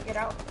they can't get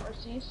out or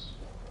seize.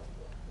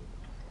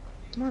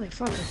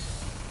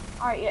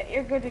 Motherfucker. Alright, yeah,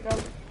 you're good to go.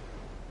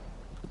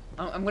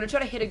 I'm gonna try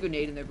to hit a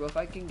grenade in there, bro. If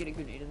I can get a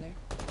grenade in there.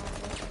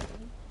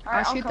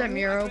 Alright, I'll shoot cover that you.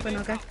 mirror open,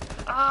 okay?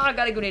 Ah, I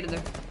got a grenade in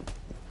there.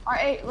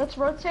 Alright, hey, let's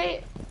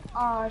rotate.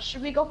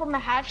 Should we go from a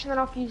hatch and then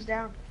I'll fuse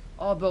down?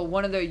 Oh, but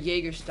one of their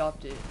Jaegers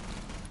stopped it.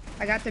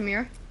 I got the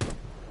mirror.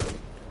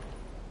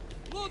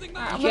 Loading You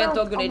mag. can't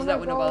throw grenades in that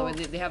window, by the way.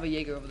 They have a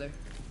Jaeger over there.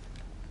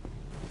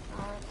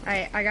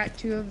 I got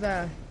 2 of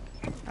the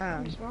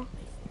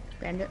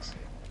bandits.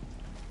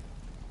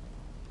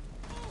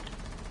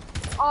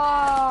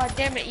 Oh,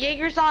 damn it.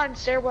 Jaeger's on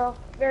stairwell.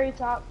 Very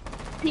top.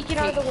 Peeking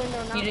out of the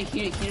window now.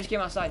 He just came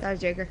outside. That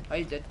was Jaeger. Oh,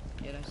 he's dead.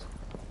 Yeah, nice.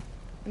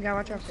 You gotta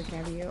watch out for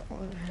Candy. Oh,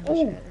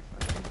 Ooh. shit.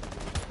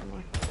 Come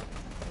on.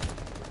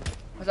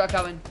 What's up,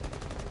 Calvin?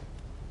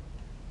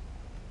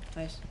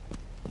 Nice.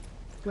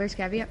 Where's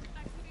Caveat?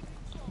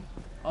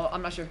 Oh,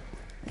 I'm not sure.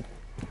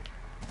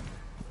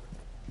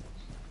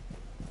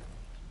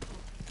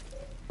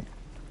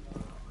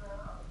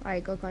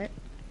 Alright, go quiet.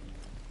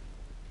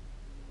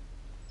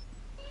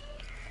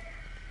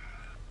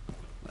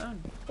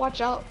 Run.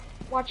 Watch out.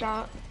 Watch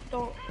out.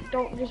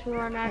 Don't just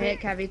run I at hit it.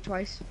 Caveat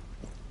twice.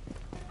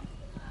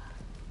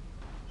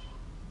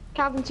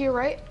 Calvin to your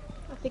right.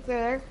 I think they're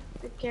there.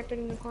 They're camping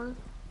in the corner.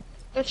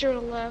 That's your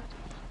left.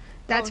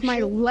 That's Oh, my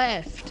shit.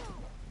 left.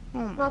 Oh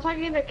No, my. I'm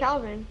talking to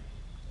Calvin.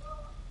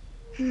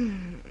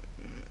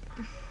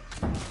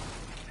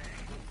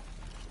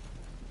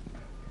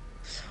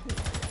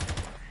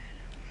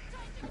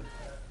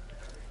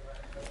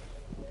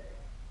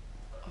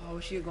 Oh, I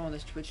wish you could go on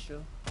this Twitch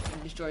too.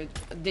 And destroy.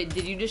 Did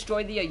you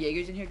destroy the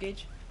Jaegers in here,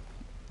 Gage?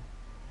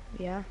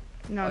 Yeah.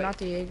 No, Oh, not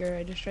the Jaeger.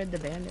 I destroyed the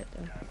bandit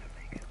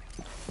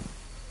though.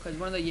 Because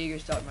one of the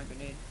Jaegers stopped my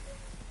grenade.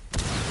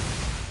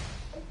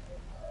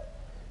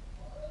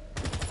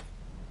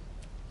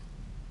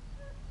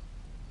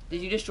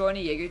 Did you destroy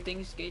any Jaeger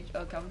things, Gage,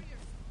 Calvin?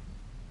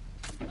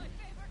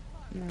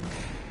 No. You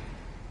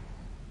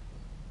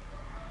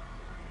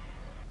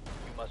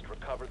must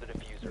recover the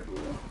diffuser.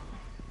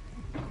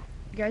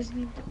 You guys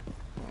need to.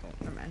 Oh,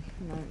 never mind.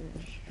 No,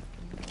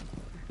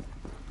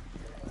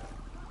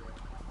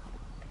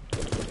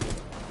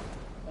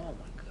 Oh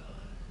my god.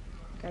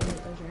 guys,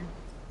 right there.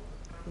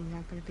 I'm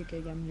not gonna pick it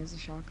again. He has a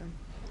shotgun.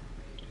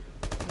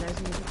 You guys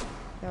need to.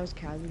 That was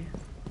Kazzy.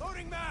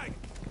 Loading mag.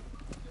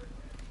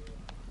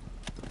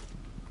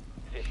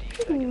 15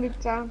 seconds. Mid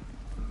down.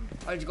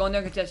 Alright, just go in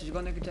there and contest. Just go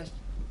in there and contest.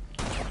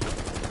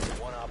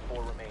 One op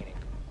 4 remaining.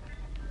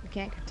 We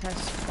can't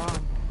contest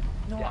bomb.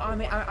 No, I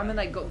mean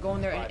like go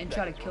in there and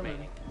try to kill him.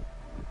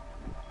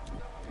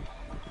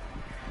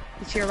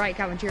 It's to your right,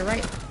 Calvin. To your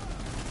right.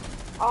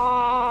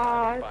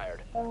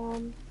 Fired.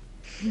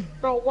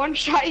 Bro, one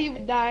shot you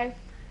would die.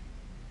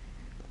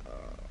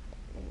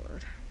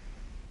 Lord.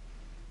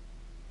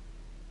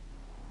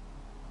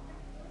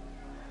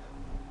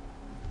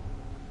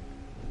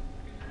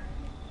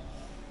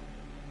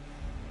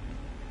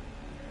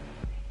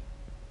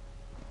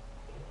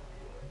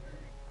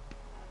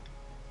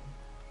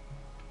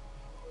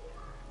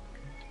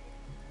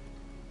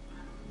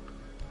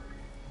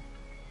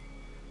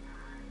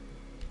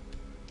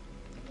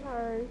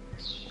 Alright.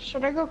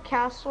 Should I go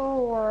castle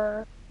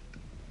or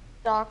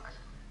dock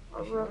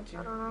or If you rook? want to.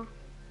 I don't know.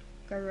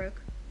 Go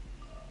Rook.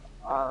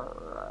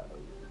 Alright.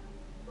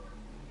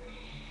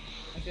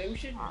 I feel like we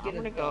should I'm get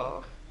gonna a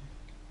go.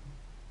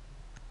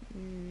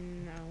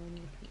 No, we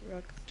need to put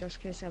Rook just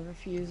in case I have a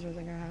fuse or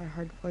they're gonna have a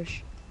hard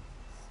push.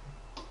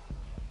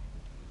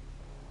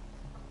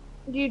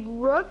 Dude,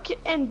 rook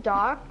and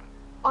dock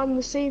on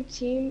the same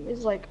team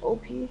is like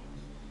OP.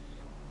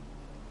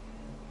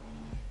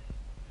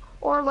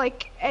 Or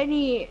like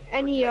any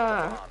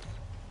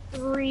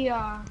three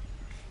Can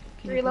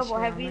you three level place your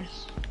armor?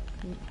 heavies.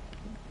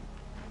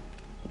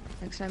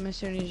 Next time as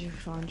soon as you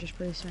spawn, just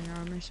place on your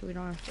armor so we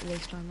don't have to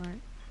waste time on it.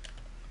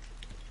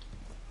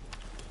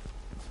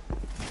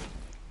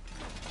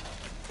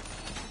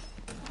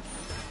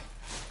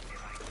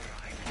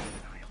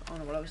 I don't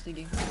know what I was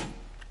thinking.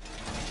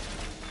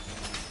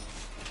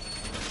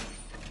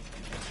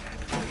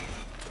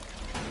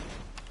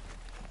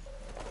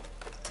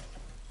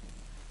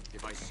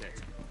 Device set.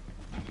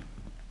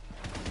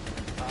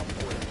 Op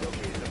 4 has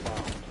located a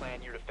bomb.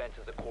 Plan your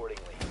defenses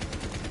accordingly.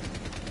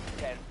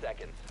 10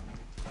 seconds.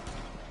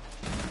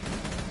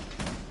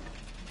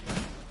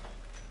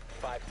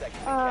 5 seconds.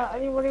 to count.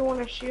 Anybody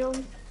want a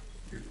shield?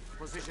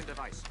 Position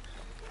device.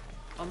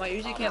 I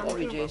usually can't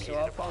OBJ, so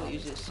I'll probably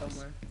use it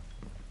somewhere.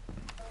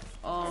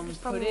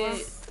 Just tell Put me where.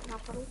 it.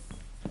 Not funny.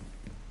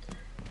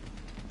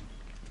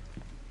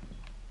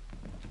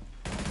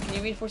 Can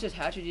you reinforce this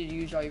hatch, or did you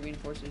use all your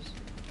reinforces?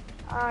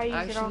 I use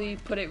Actually,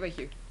 put it right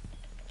here.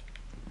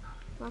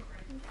 No. I'm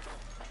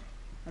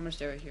gonna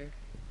stay right here.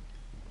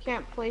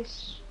 Can't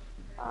place.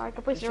 I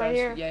can place Just it try right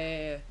to- here.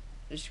 Yeah.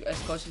 Just as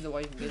close as the wall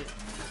you can get it.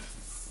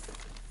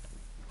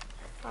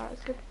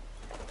 That's good.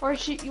 Or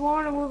you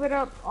want to move it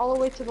up all the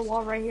way to the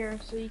wall right here,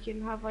 so you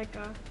can have like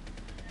a.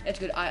 It's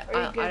good. Are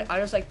you good? I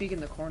just like peeking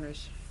the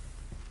corners.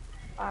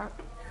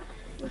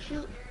 We'll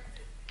shoot.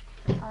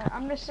 Alright,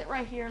 I'm gonna sit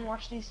right here and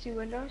watch these two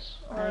windows.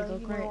 Or Alright, go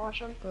you wanna quiet. watch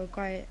them? Go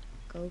quiet.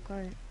 Go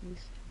quiet, please.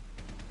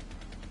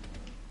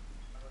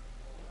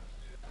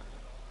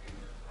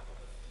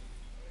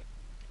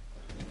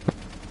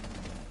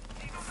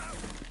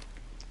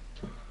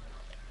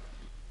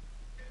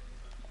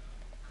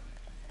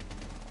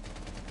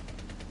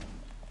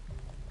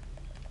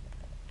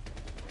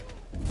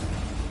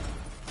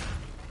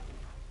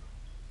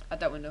 At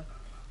that window.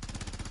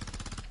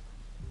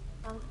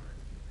 Um.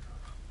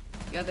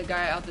 You got the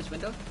guy out this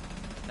window?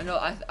 I know.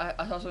 I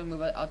saw someone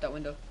move out that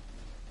window.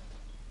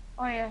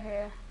 Oh yeah.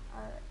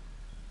 Alright.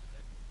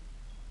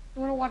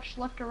 You wanna watch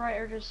left or right,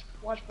 or just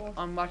watch both?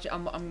 I'm watching.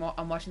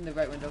 I'm watching the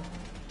right window.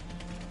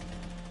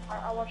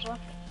 Alright, I'll watch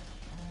left.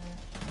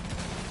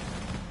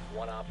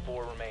 One op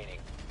 4 remaining.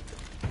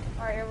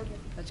 Alright, yeah, we're good.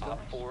 Let's go.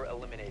 Op 4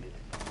 eliminated.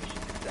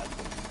 Mission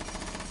successful.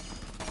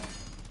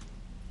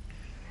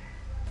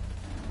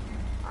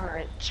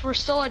 Alright, so we're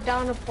still at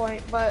down a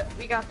point, but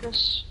we got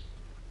this.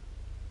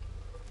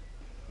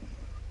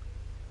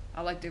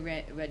 I like the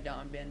red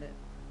Dawn Bandit.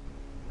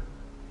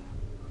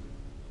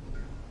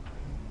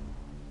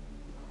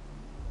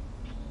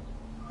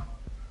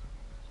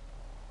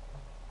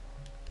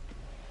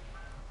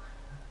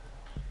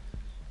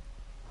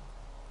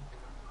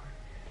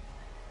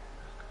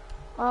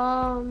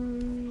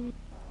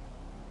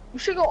 We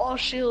should go all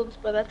shields,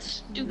 but that's a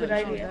stupid No,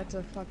 idea. That's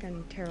a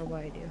fucking terrible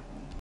idea.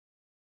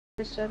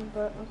 I said,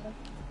 but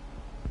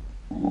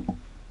okay.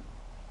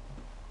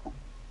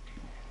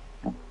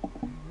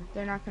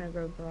 They're not gonna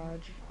go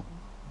garage.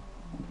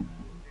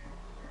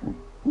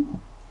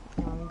 I'm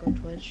gonna go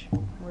Twitch.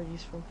 More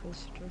useful for the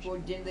situation. Well,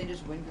 didn't they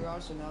just win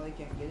garage, so now they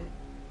can't get it?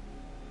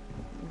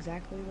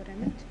 exactly what I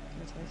meant.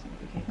 That's why I said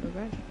we can't go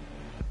garage.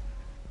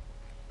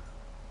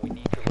 We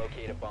need to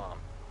locate a bomb.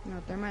 No,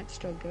 thermite's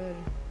still good.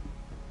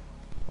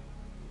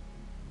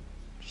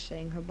 Just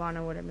saying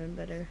Habana would have been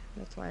better.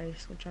 That's why I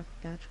switched off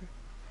the catcher.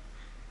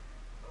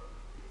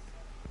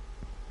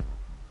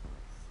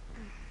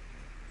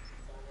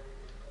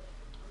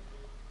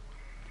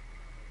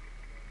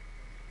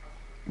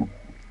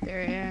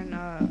 They're in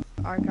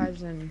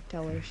archives and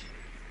tellers.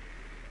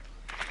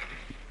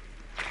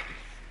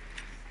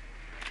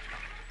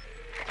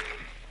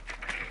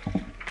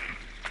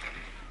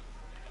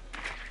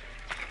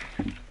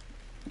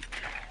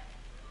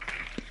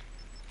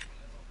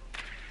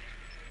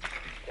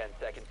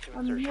 Seconds to I'm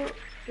insertion. here.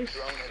 This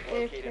Drone has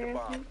located a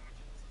bomb.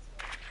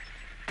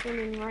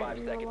 Swimming right 5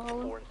 in the seconds lava.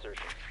 before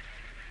insertion.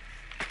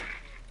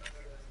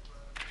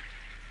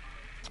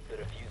 The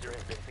diffuser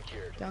has been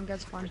secured. Don't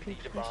get spawn Proceed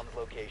peeks, to please. bomb's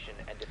location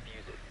and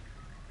defuse it.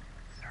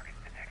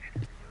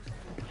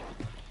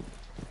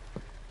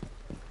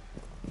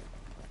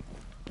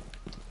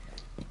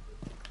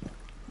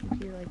 I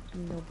feel like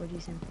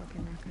nobody's in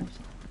fucking archives.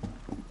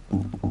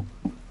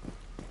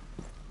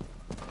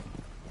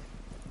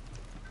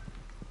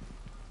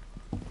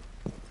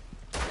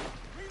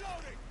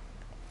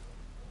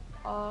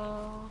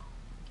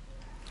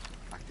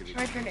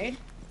 Try grenade.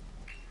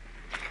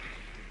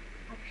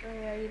 Actually,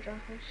 yeah, you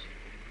drunk this.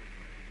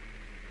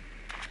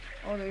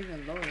 Oh, they're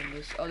even lower than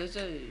this. Oh, there's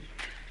a.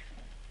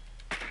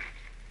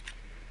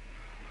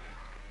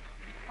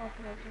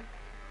 Okay.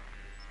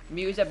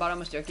 Muse at bottom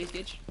of staircase,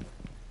 Gage.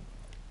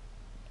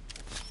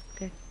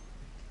 Okay.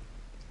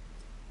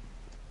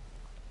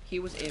 He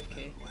was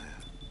AFK.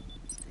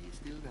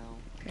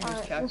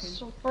 Alright, Captain.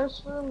 this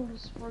first room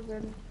is for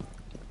good.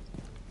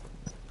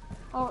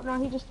 Oh,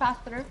 no, he just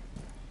passed through.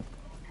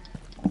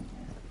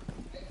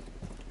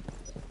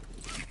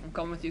 I'm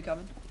coming with you,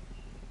 Kevin.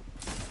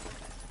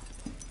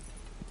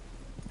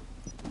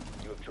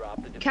 You have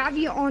dropped the diffuser.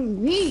 Caveat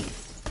on me!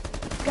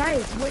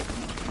 Guys, wait.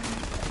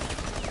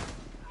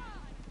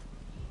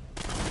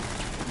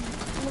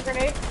 I'm a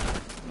grenade.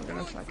 I'm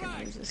gonna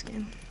fucking lose this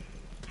game.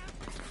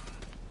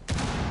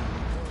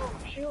 Oh,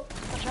 shoot.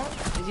 Watch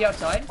out. Is he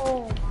outside?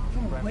 Oh,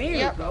 Where,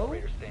 Yep. bro?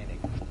 Operator standing.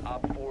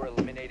 Op 4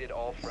 eliminated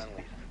all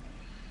friendlies.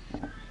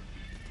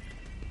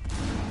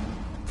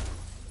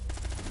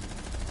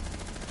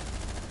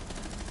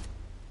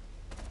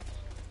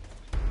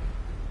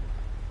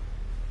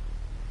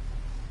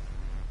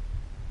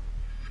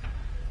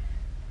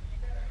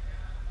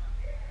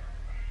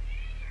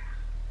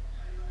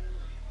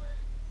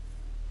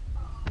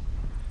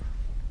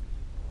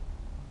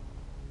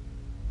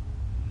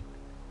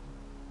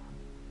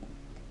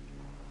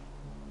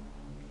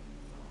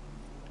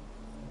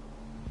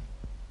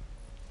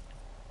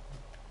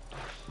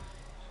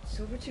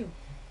 Silver 2.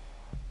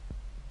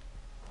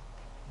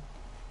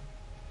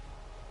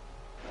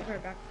 I'll be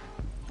right back.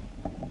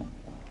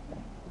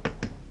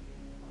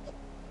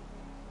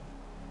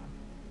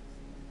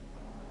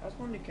 I was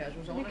going to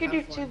casuals. I we want could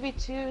to do have fun.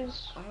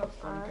 2v2s. I have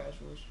fun Alright.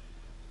 casuals.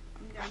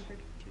 I'm down for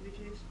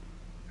 2v2s.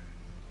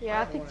 Yeah,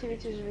 I don't think wanna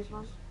do 2v2s would be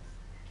fun.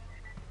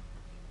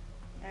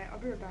 Alright, I'll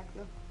be right back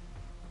though.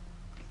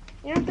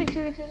 You don't think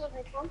 2v2s would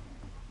be fun?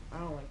 I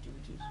don't like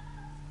 2v2s.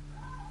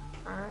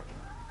 Alright.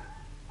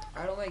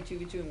 I don't like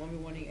 2v2 and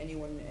 1v1ing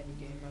anyone in any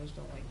game. I just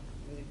don't like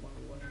really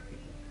 1v1ing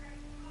people.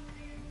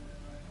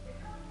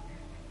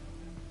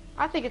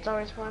 I think it's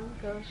always fun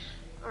because,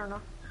 I don't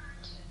know.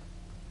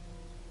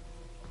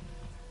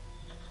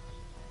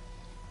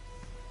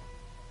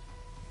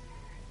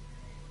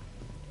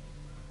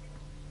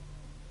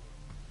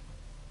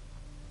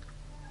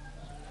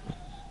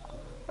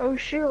 Oh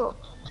shoot,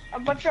 a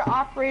bunch of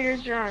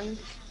operators are on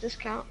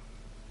discount.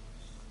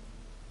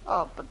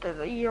 Oh, but they're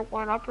the year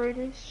one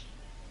operators.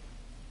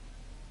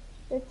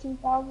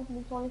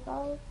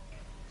 15,025.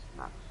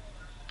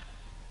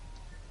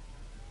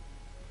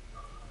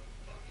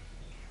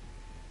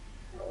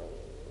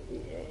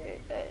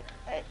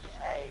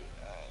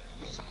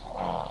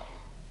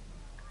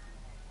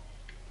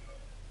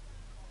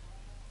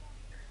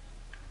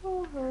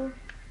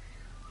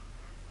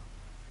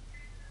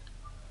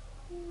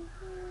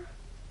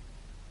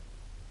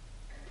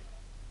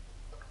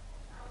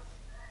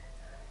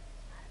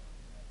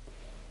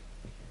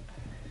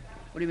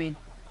 What do you mean?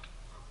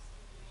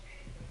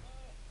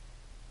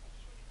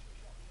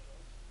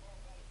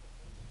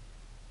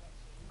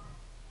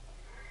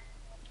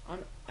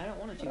 I don't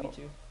want a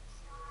 2v2.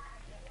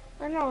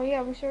 I know,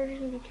 yeah, we started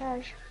using the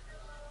cash.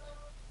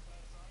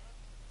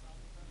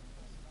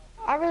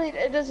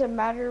 It doesn't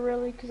matter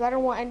really, because I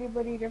don't want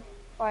anybody to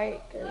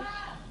fight, because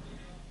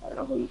I don't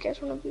know who you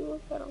guys want to be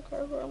with. I don't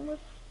care who I'm with.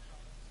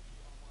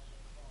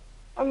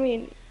 I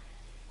mean,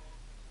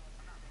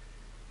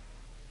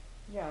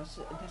 Yeah,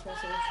 so that's why I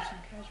said let's do some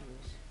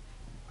casuals.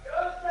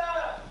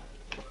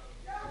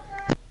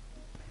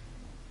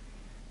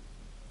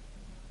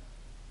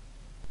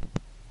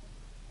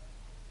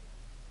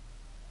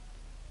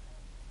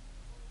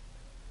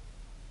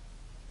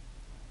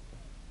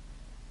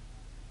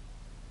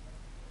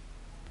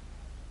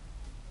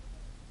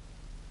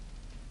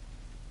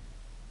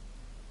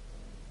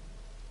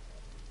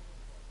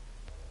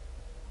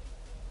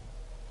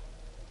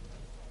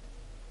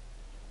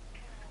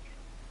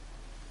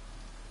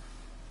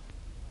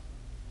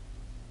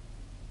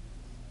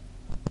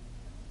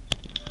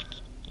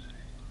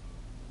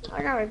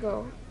 I gotta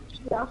go.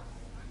 Yeah.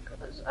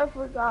 'Cause I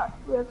forgot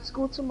we have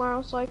school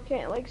tomorrow, so I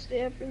can't like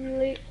stay up really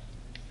late.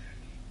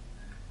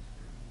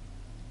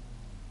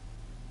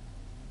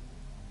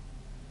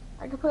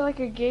 I could play like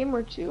a game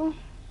or two.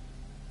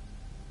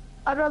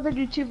 I'd rather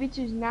do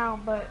 2v2s now,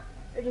 but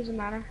it doesn't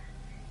matter.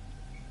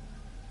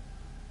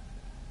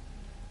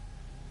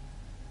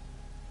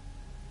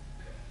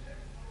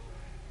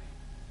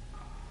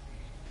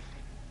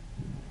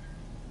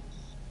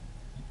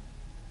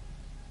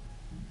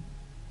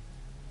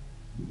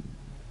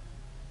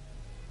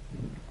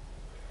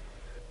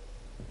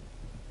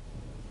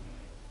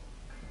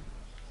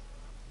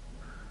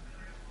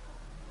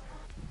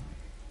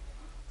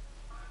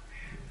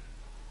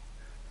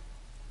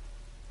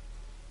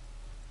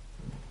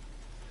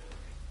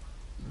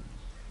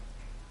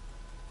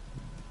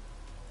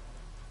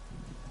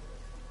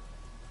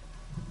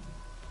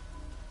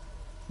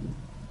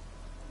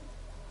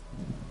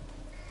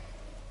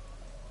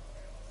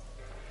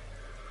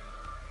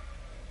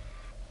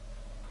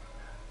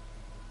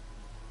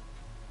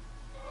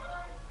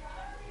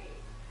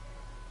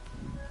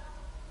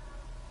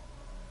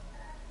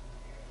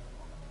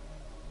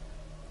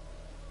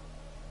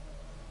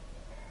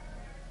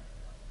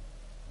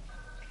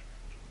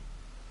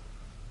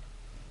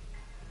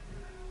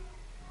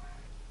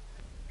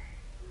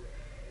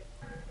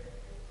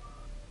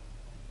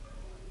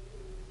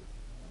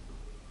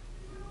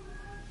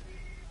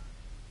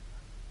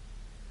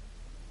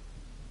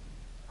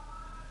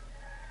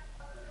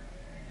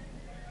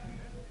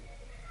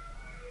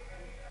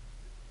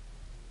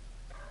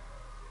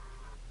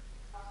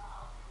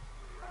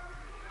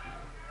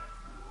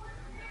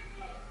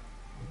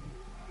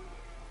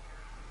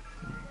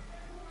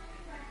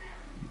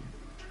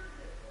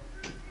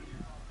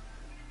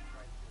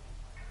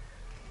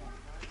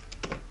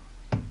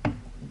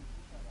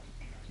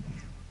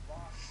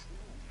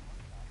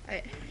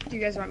 Alright, do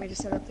you guys want me to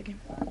set up the game?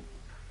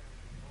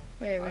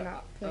 Wait, we're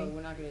not Oh, playing.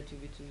 we're not gonna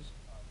 2v2s.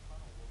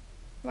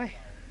 Why?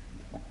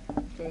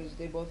 Because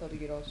they both have to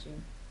get off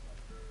soon.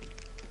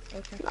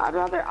 Okay. I'd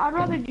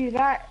rather do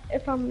that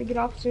if I'm gonna get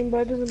off soon, but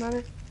it doesn't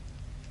matter.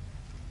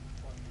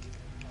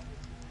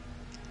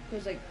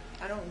 Because, like,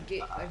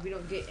 we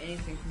don't get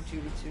anything from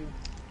 2v2.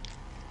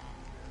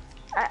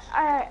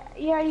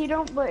 Yeah, you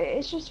don't, but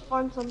it's just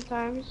fun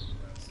sometimes.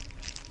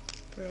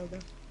 For real though.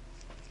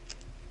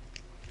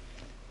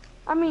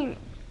 I mean,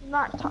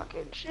 not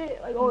talking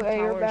shit, like, oh yeah,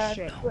 you're Power bad,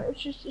 shit. but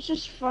it's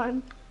just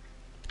fun.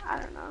 I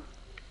don't know.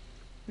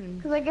 Hmm.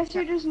 Because I guess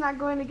you're just not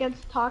going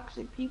against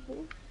toxic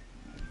people.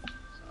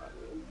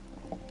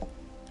 It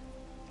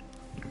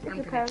I'm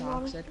pretty depends,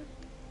 toxic.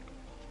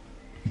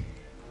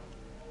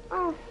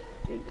 Oh,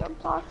 I think I'm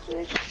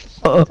toxic.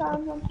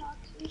 Sometimes I'm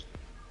toxic.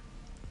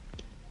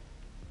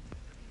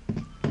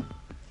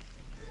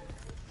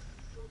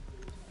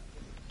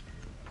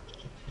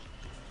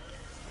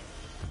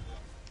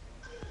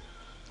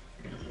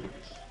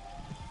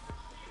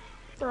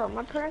 Bro,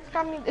 my parents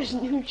got me this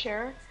new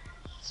chair.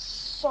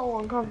 So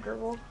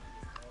uncomfortable.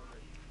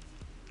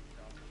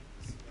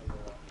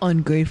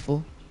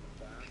 Ungrateful.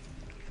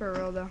 For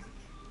real though.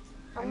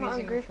 I'm I'm not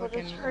using ungrateful, a it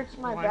just fucking hurts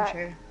my lawn back.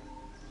 chair.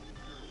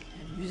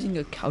 I'm using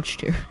a couch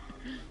chair.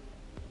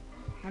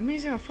 I'm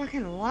using a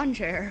fucking lawn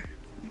chair.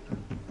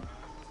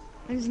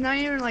 It's not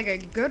even like a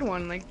good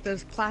one, like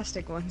those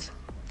plastic ones.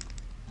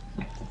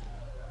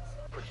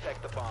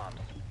 Protect the bombs.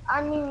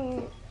 I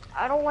mean,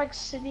 I don't like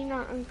sitting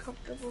on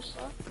uncomfortable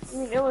stuff. I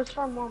mean, it was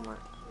from Walmart.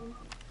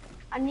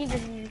 I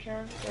needed a new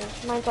chair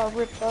because mine's all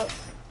ripped up.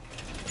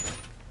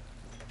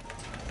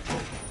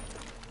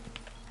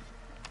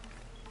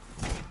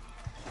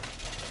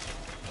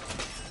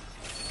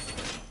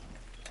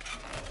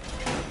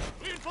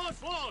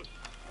 Reinforce wall!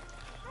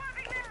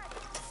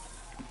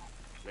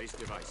 Place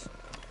device.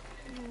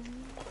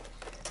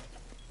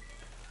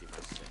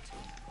 Device set.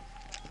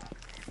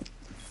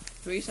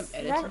 Can we get some Is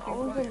edits? that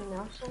all the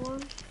nail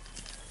salon?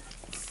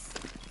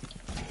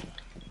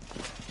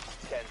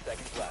 10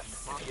 seconds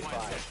left. Be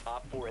advised,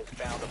 Op 4 has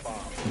found a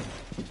bomb.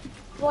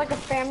 Is it like a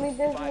family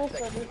business or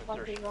seconds just to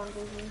like his own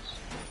business?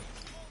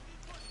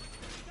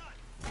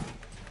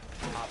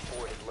 Op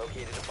 4 has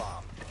located a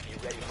bomb. Be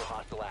ready for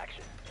hostile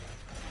action.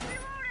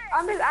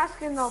 I'm just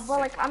asking though, but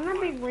like, I'm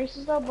not being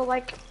racist though, but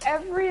like,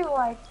 every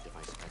like,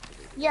 Device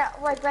activated. yeah,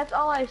 like that's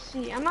all I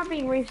see. I'm not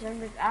being racist, I'm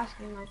just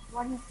asking like,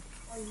 what do you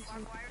see?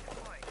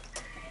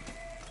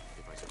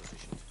 Device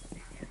positioned.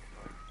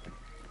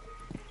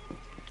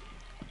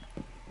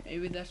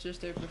 Maybe that's just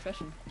their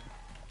profession.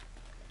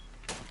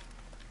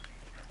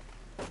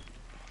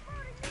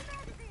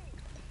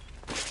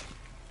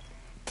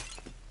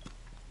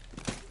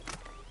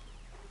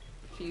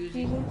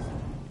 Fusing.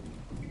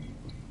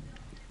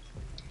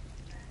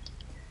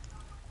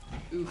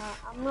 Oof.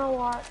 I'm gonna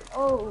watch.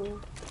 Oh.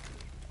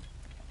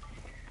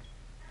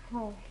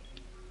 Oh.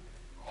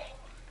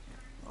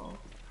 Oh.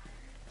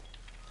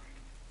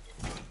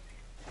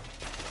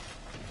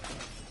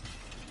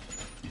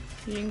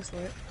 Ying's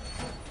lit.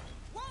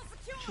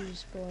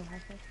 She's below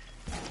halfway.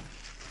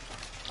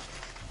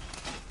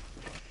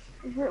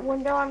 Is it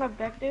window on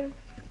objective?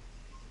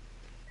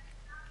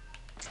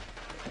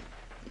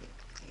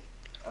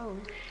 Oh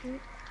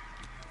shit.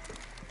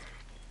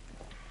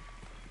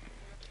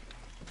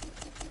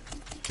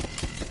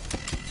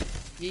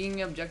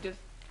 Getting objective.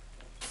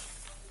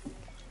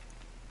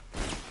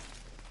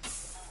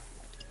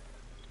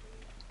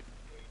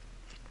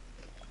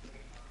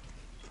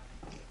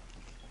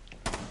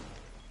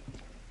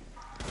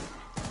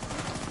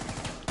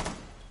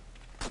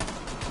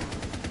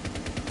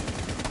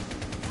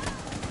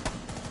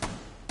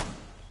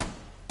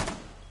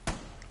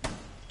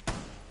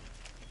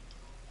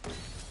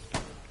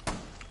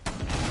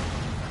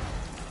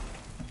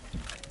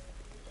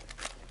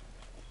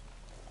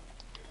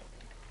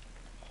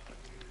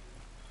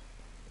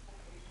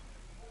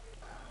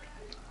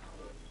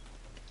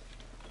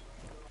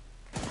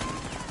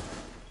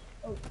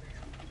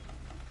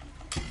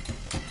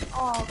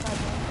 Oh god.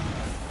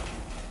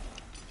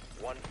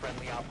 One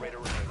friendly operator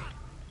remaining.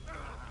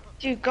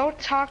 Dude, Go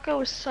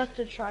Taco is such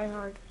a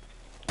tryhard.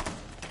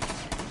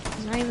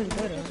 He's not even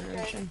good on it, or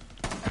something.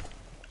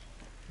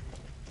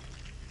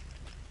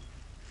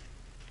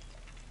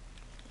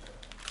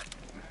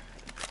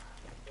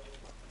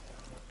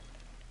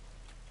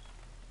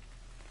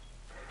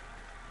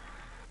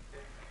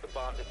 The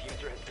bomb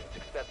diffuser has been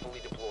successfully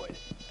deployed.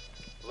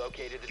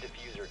 Located the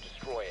diffuser.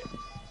 Destroy it.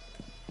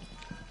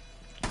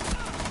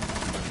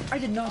 I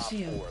did not Op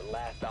see him. 4,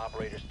 last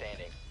operator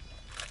standing.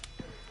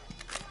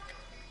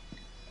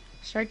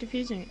 Start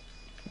defusing it.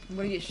 I'm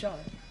gonna get shot.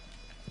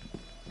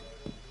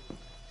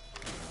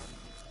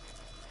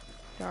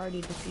 I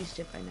already defused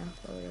it by now.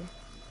 Probably.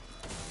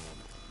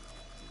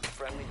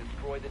 Friendly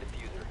destroy the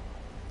diffuser.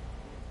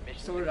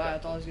 Mission So did I. I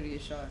successful. thought I was gonna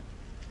get shot.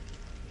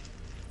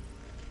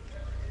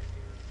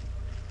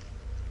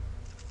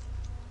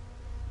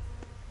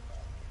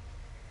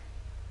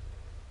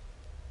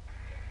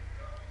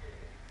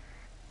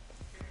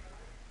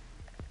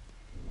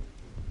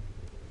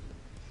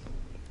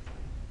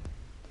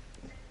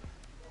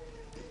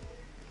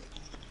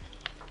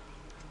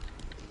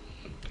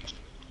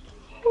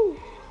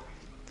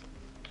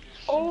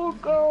 Oh,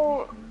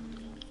 Go.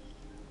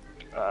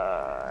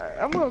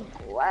 I'm gonna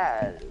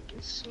glad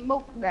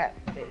smoke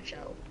that bitch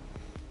out.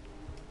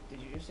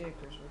 Did you just say a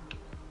curse word?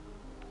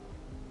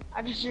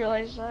 I just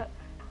realized that.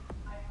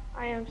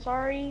 I am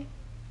sorry.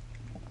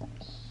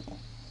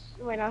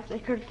 Wait, not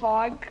Sacred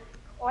Fog.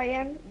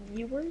 YN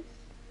viewers?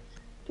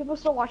 People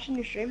still watching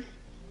your stream?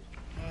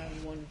 I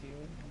have one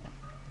viewer.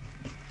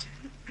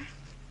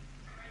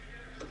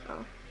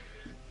 Oh.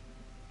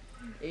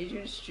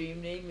 Adrian's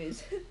stream name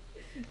is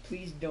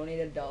please donate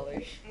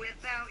 $1.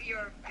 Without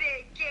your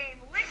big game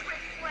liquid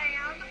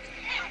slam,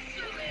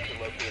 To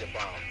locate a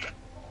bomb.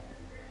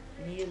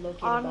 Need to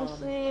locate a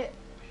Honestly,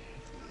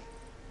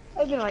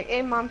 I've been like,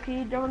 hey mom, can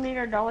you donate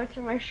 $1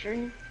 to my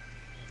stream?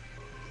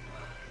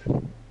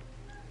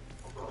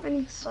 I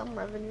need some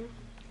revenue.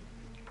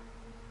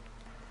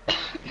 Okay,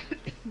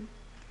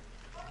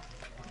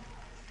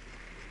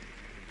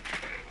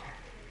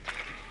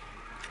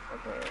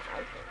 I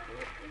can do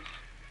it.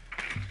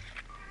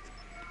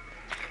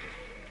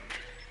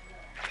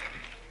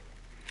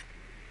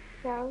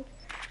 Cows.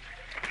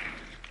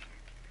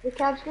 The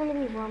cat's gonna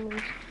be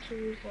roaming.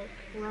 She's like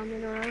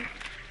roaming around.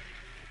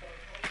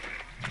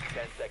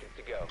 10 seconds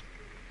to go.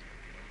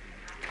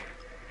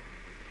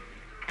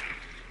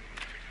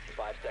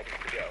 5 seconds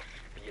to go.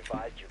 Be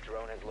advised your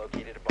drone has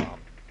located a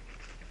bomb.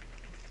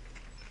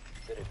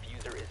 The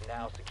diffuser is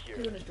now secure.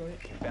 You're gonna destroy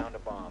it. You found a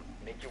bomb.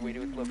 Make your way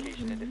to its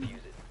location and defuse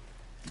it.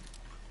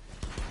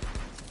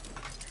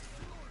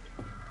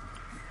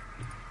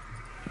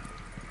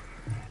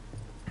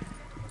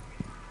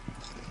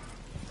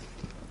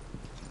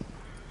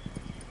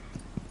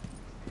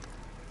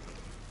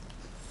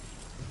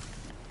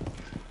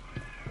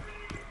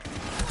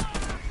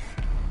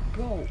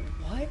 Bro,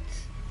 what?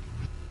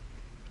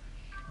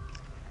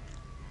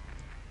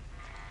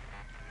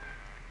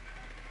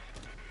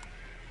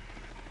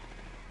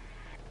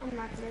 I'm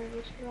not gonna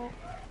risk that.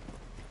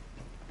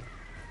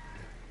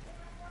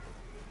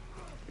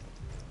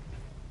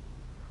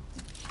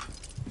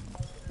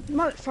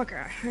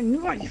 Motherfucker, I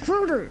knew I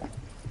heard her.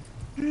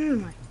 Oh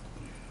my.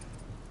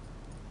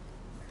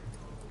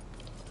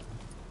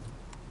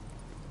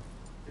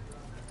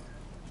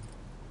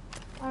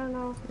 I don't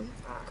know.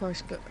 Of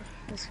course, go.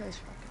 This guy's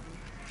fucking.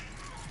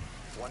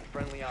 One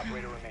friendly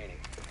operator remaining.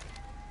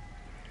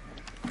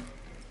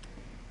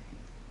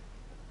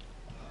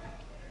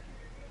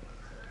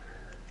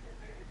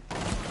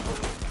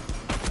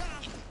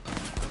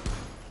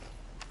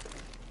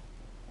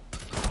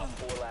 Op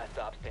 4 last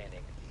stop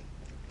standing.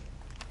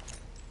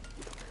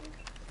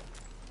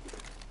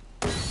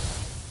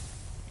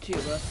 Two,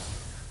 bro.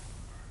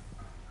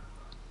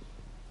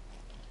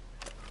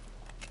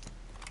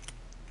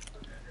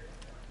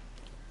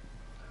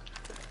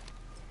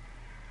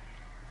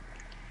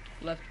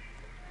 Left.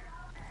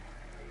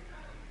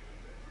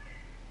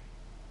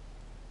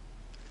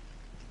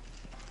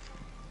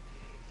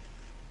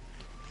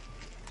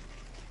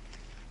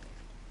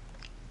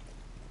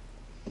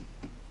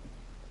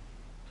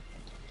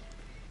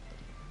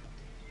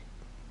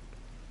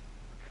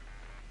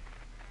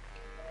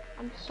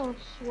 I'm so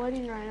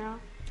sweating right now.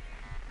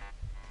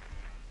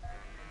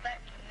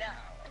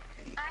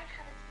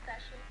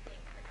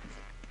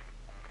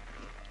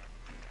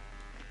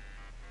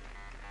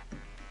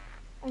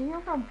 I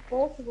hear from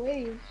both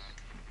ways.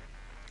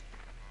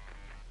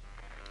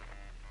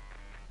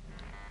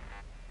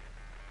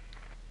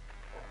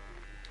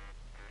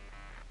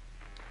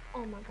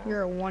 Oh my god.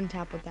 You're a one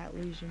tap with that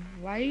Legion.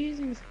 Why are you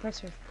using a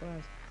suppressor for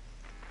glass?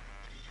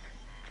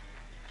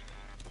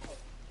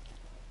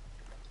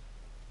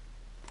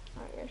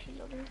 Alright, yeah, she's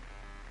over here.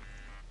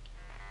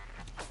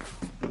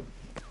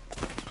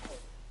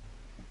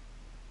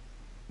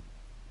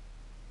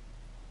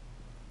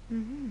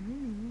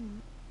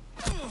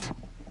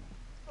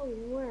 Oh,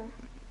 where?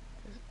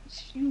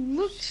 You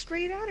looked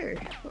straight at her.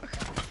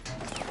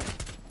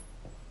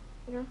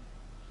 Here?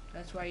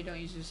 That's why you don't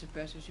use the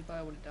suppressor. She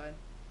probably would have died.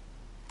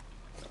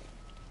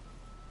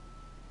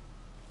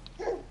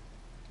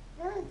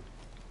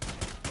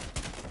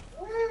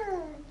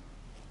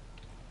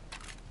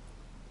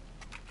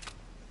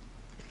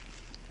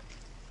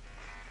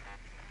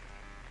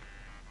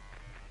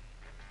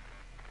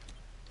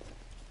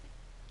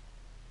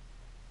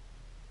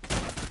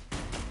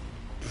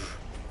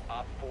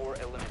 Op 4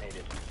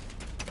 eliminated.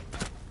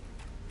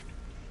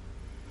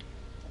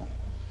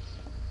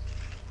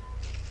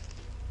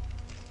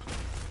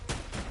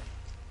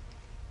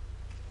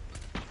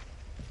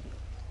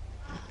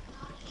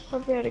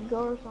 Hope they had to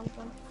go or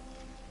something.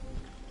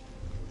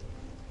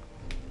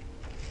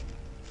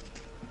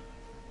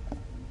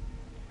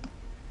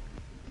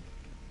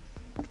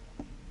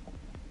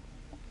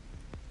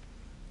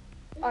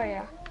 Oh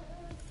yeah.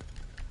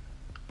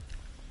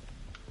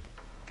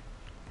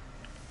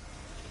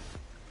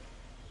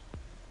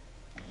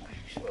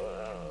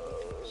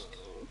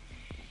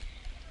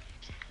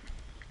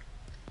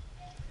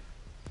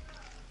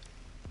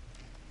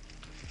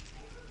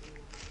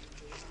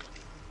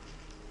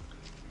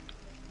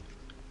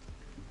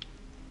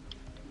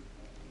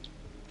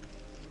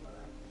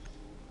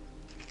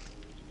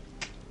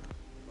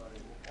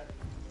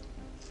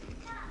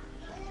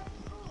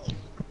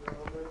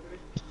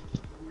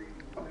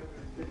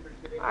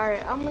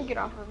 Alright, I'm gonna get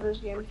off of this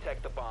game.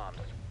 Protect the bombs.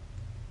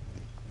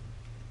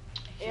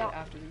 She Yeah. said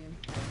after the game.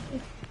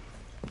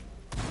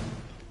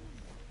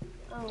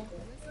 Oh, After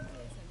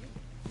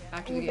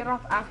I'm the gonna game. get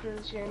off after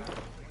this game.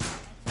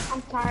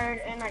 I'm tired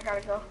and I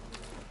gotta go.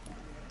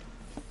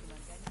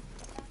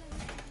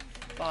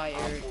 Bye,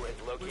 Op Eric. 4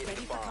 has located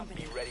the bomb.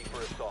 Be ready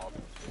for assault.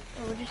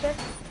 What would you say?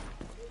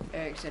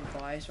 Eric said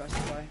bye, so I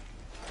said bye.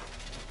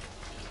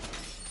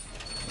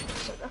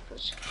 So that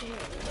was scary,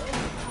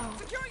 though.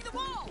 Securing the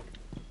wall! Oh.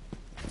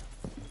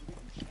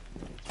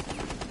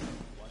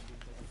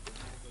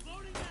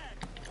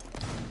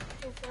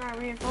 Can I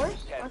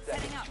reinforce? 10 Let's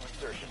seconds to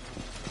insertion.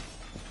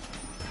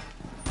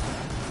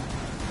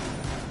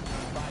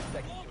 5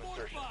 seconds to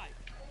insertion.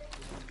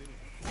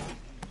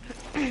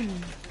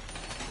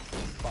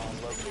 Bomb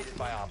located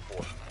by Op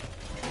 4.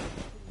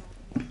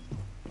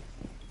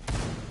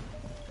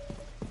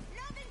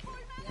 Loading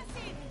full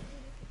magazine!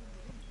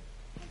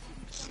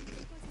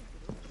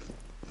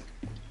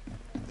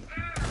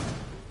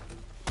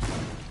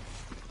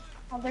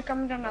 Oh, they're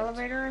coming down the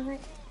elevator, I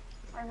think.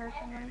 I heard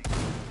somebody.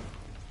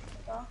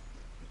 So.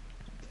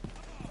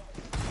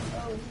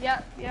 Oh,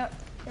 yep,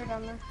 they're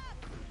down there.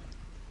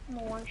 I'm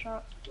a one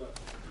shot.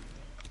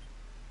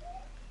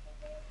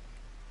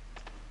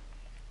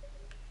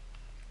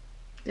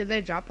 Did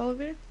they drop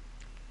elevator?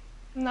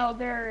 No,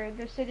 they're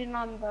sitting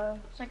on the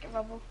second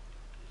level.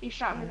 He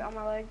shot me on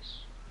my legs.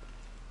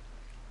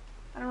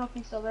 I don't know if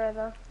he's still there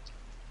though.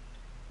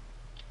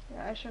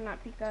 Yeah, I should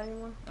not peek that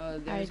anymore.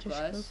 There's just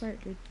glass. go for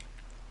it, dude.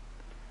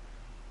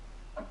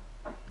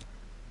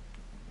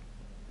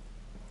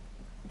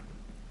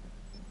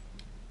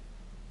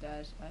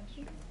 That's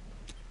Ash.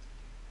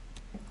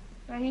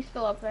 Yeah, he's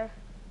still up there.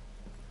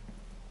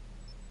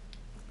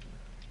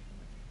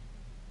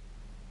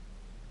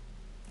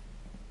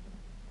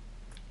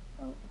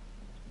 Oh,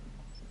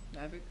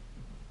 Maverick.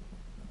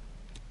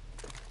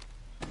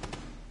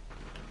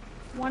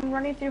 one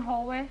running through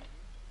hallway.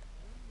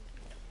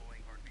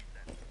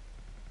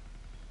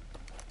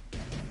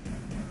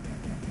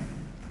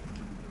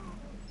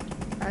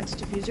 That's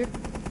diffuser.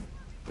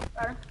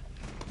 Better.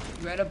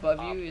 Right above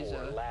Op you is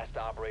 4, last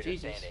operator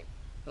Jesus. standing.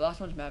 The last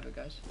one's Maverick,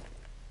 guys.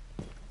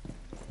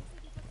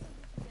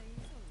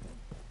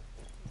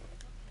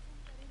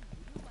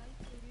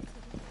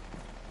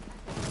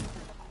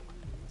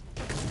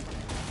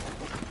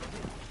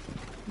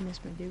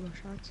 Missed my deagle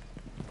shots.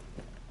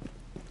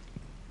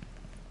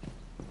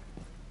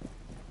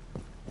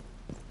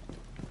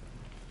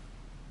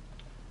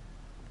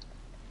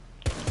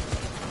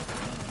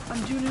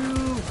 I'm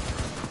Juno.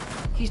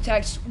 He's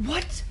tagged.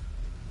 What?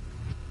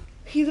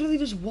 He literally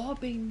just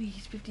wallbanged me.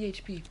 He's 50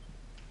 HP.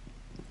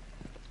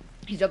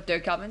 He's up there,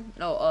 Calvin.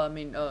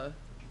 No,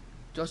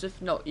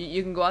 Joseph. No,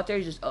 you can go out there.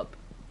 He's just up.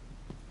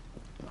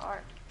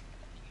 Alright.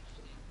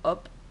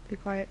 Up. Be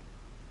quiet.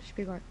 Just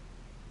be quiet.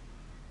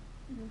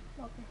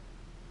 Okay.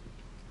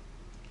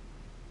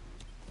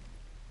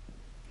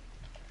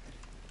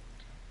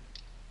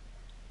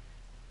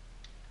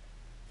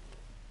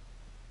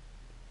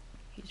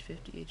 He's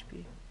 50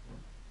 HP.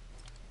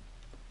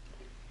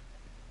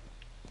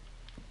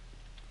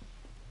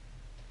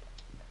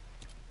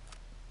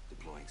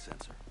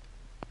 sensor.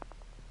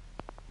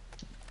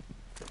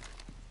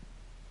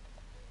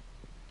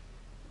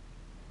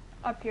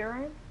 Up here,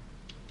 Ryan?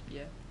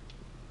 Yeah.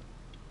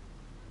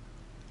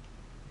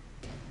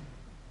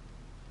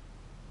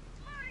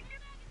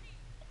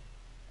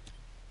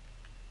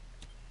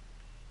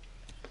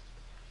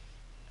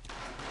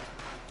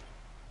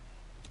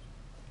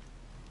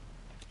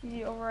 Is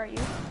he over at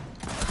you?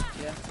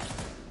 Yeah.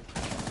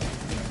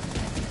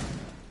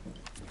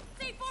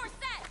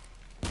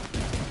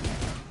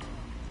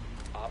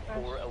 Op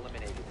 4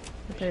 eliminated.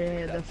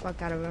 Okay, the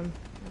fuck out of him.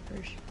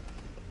 First.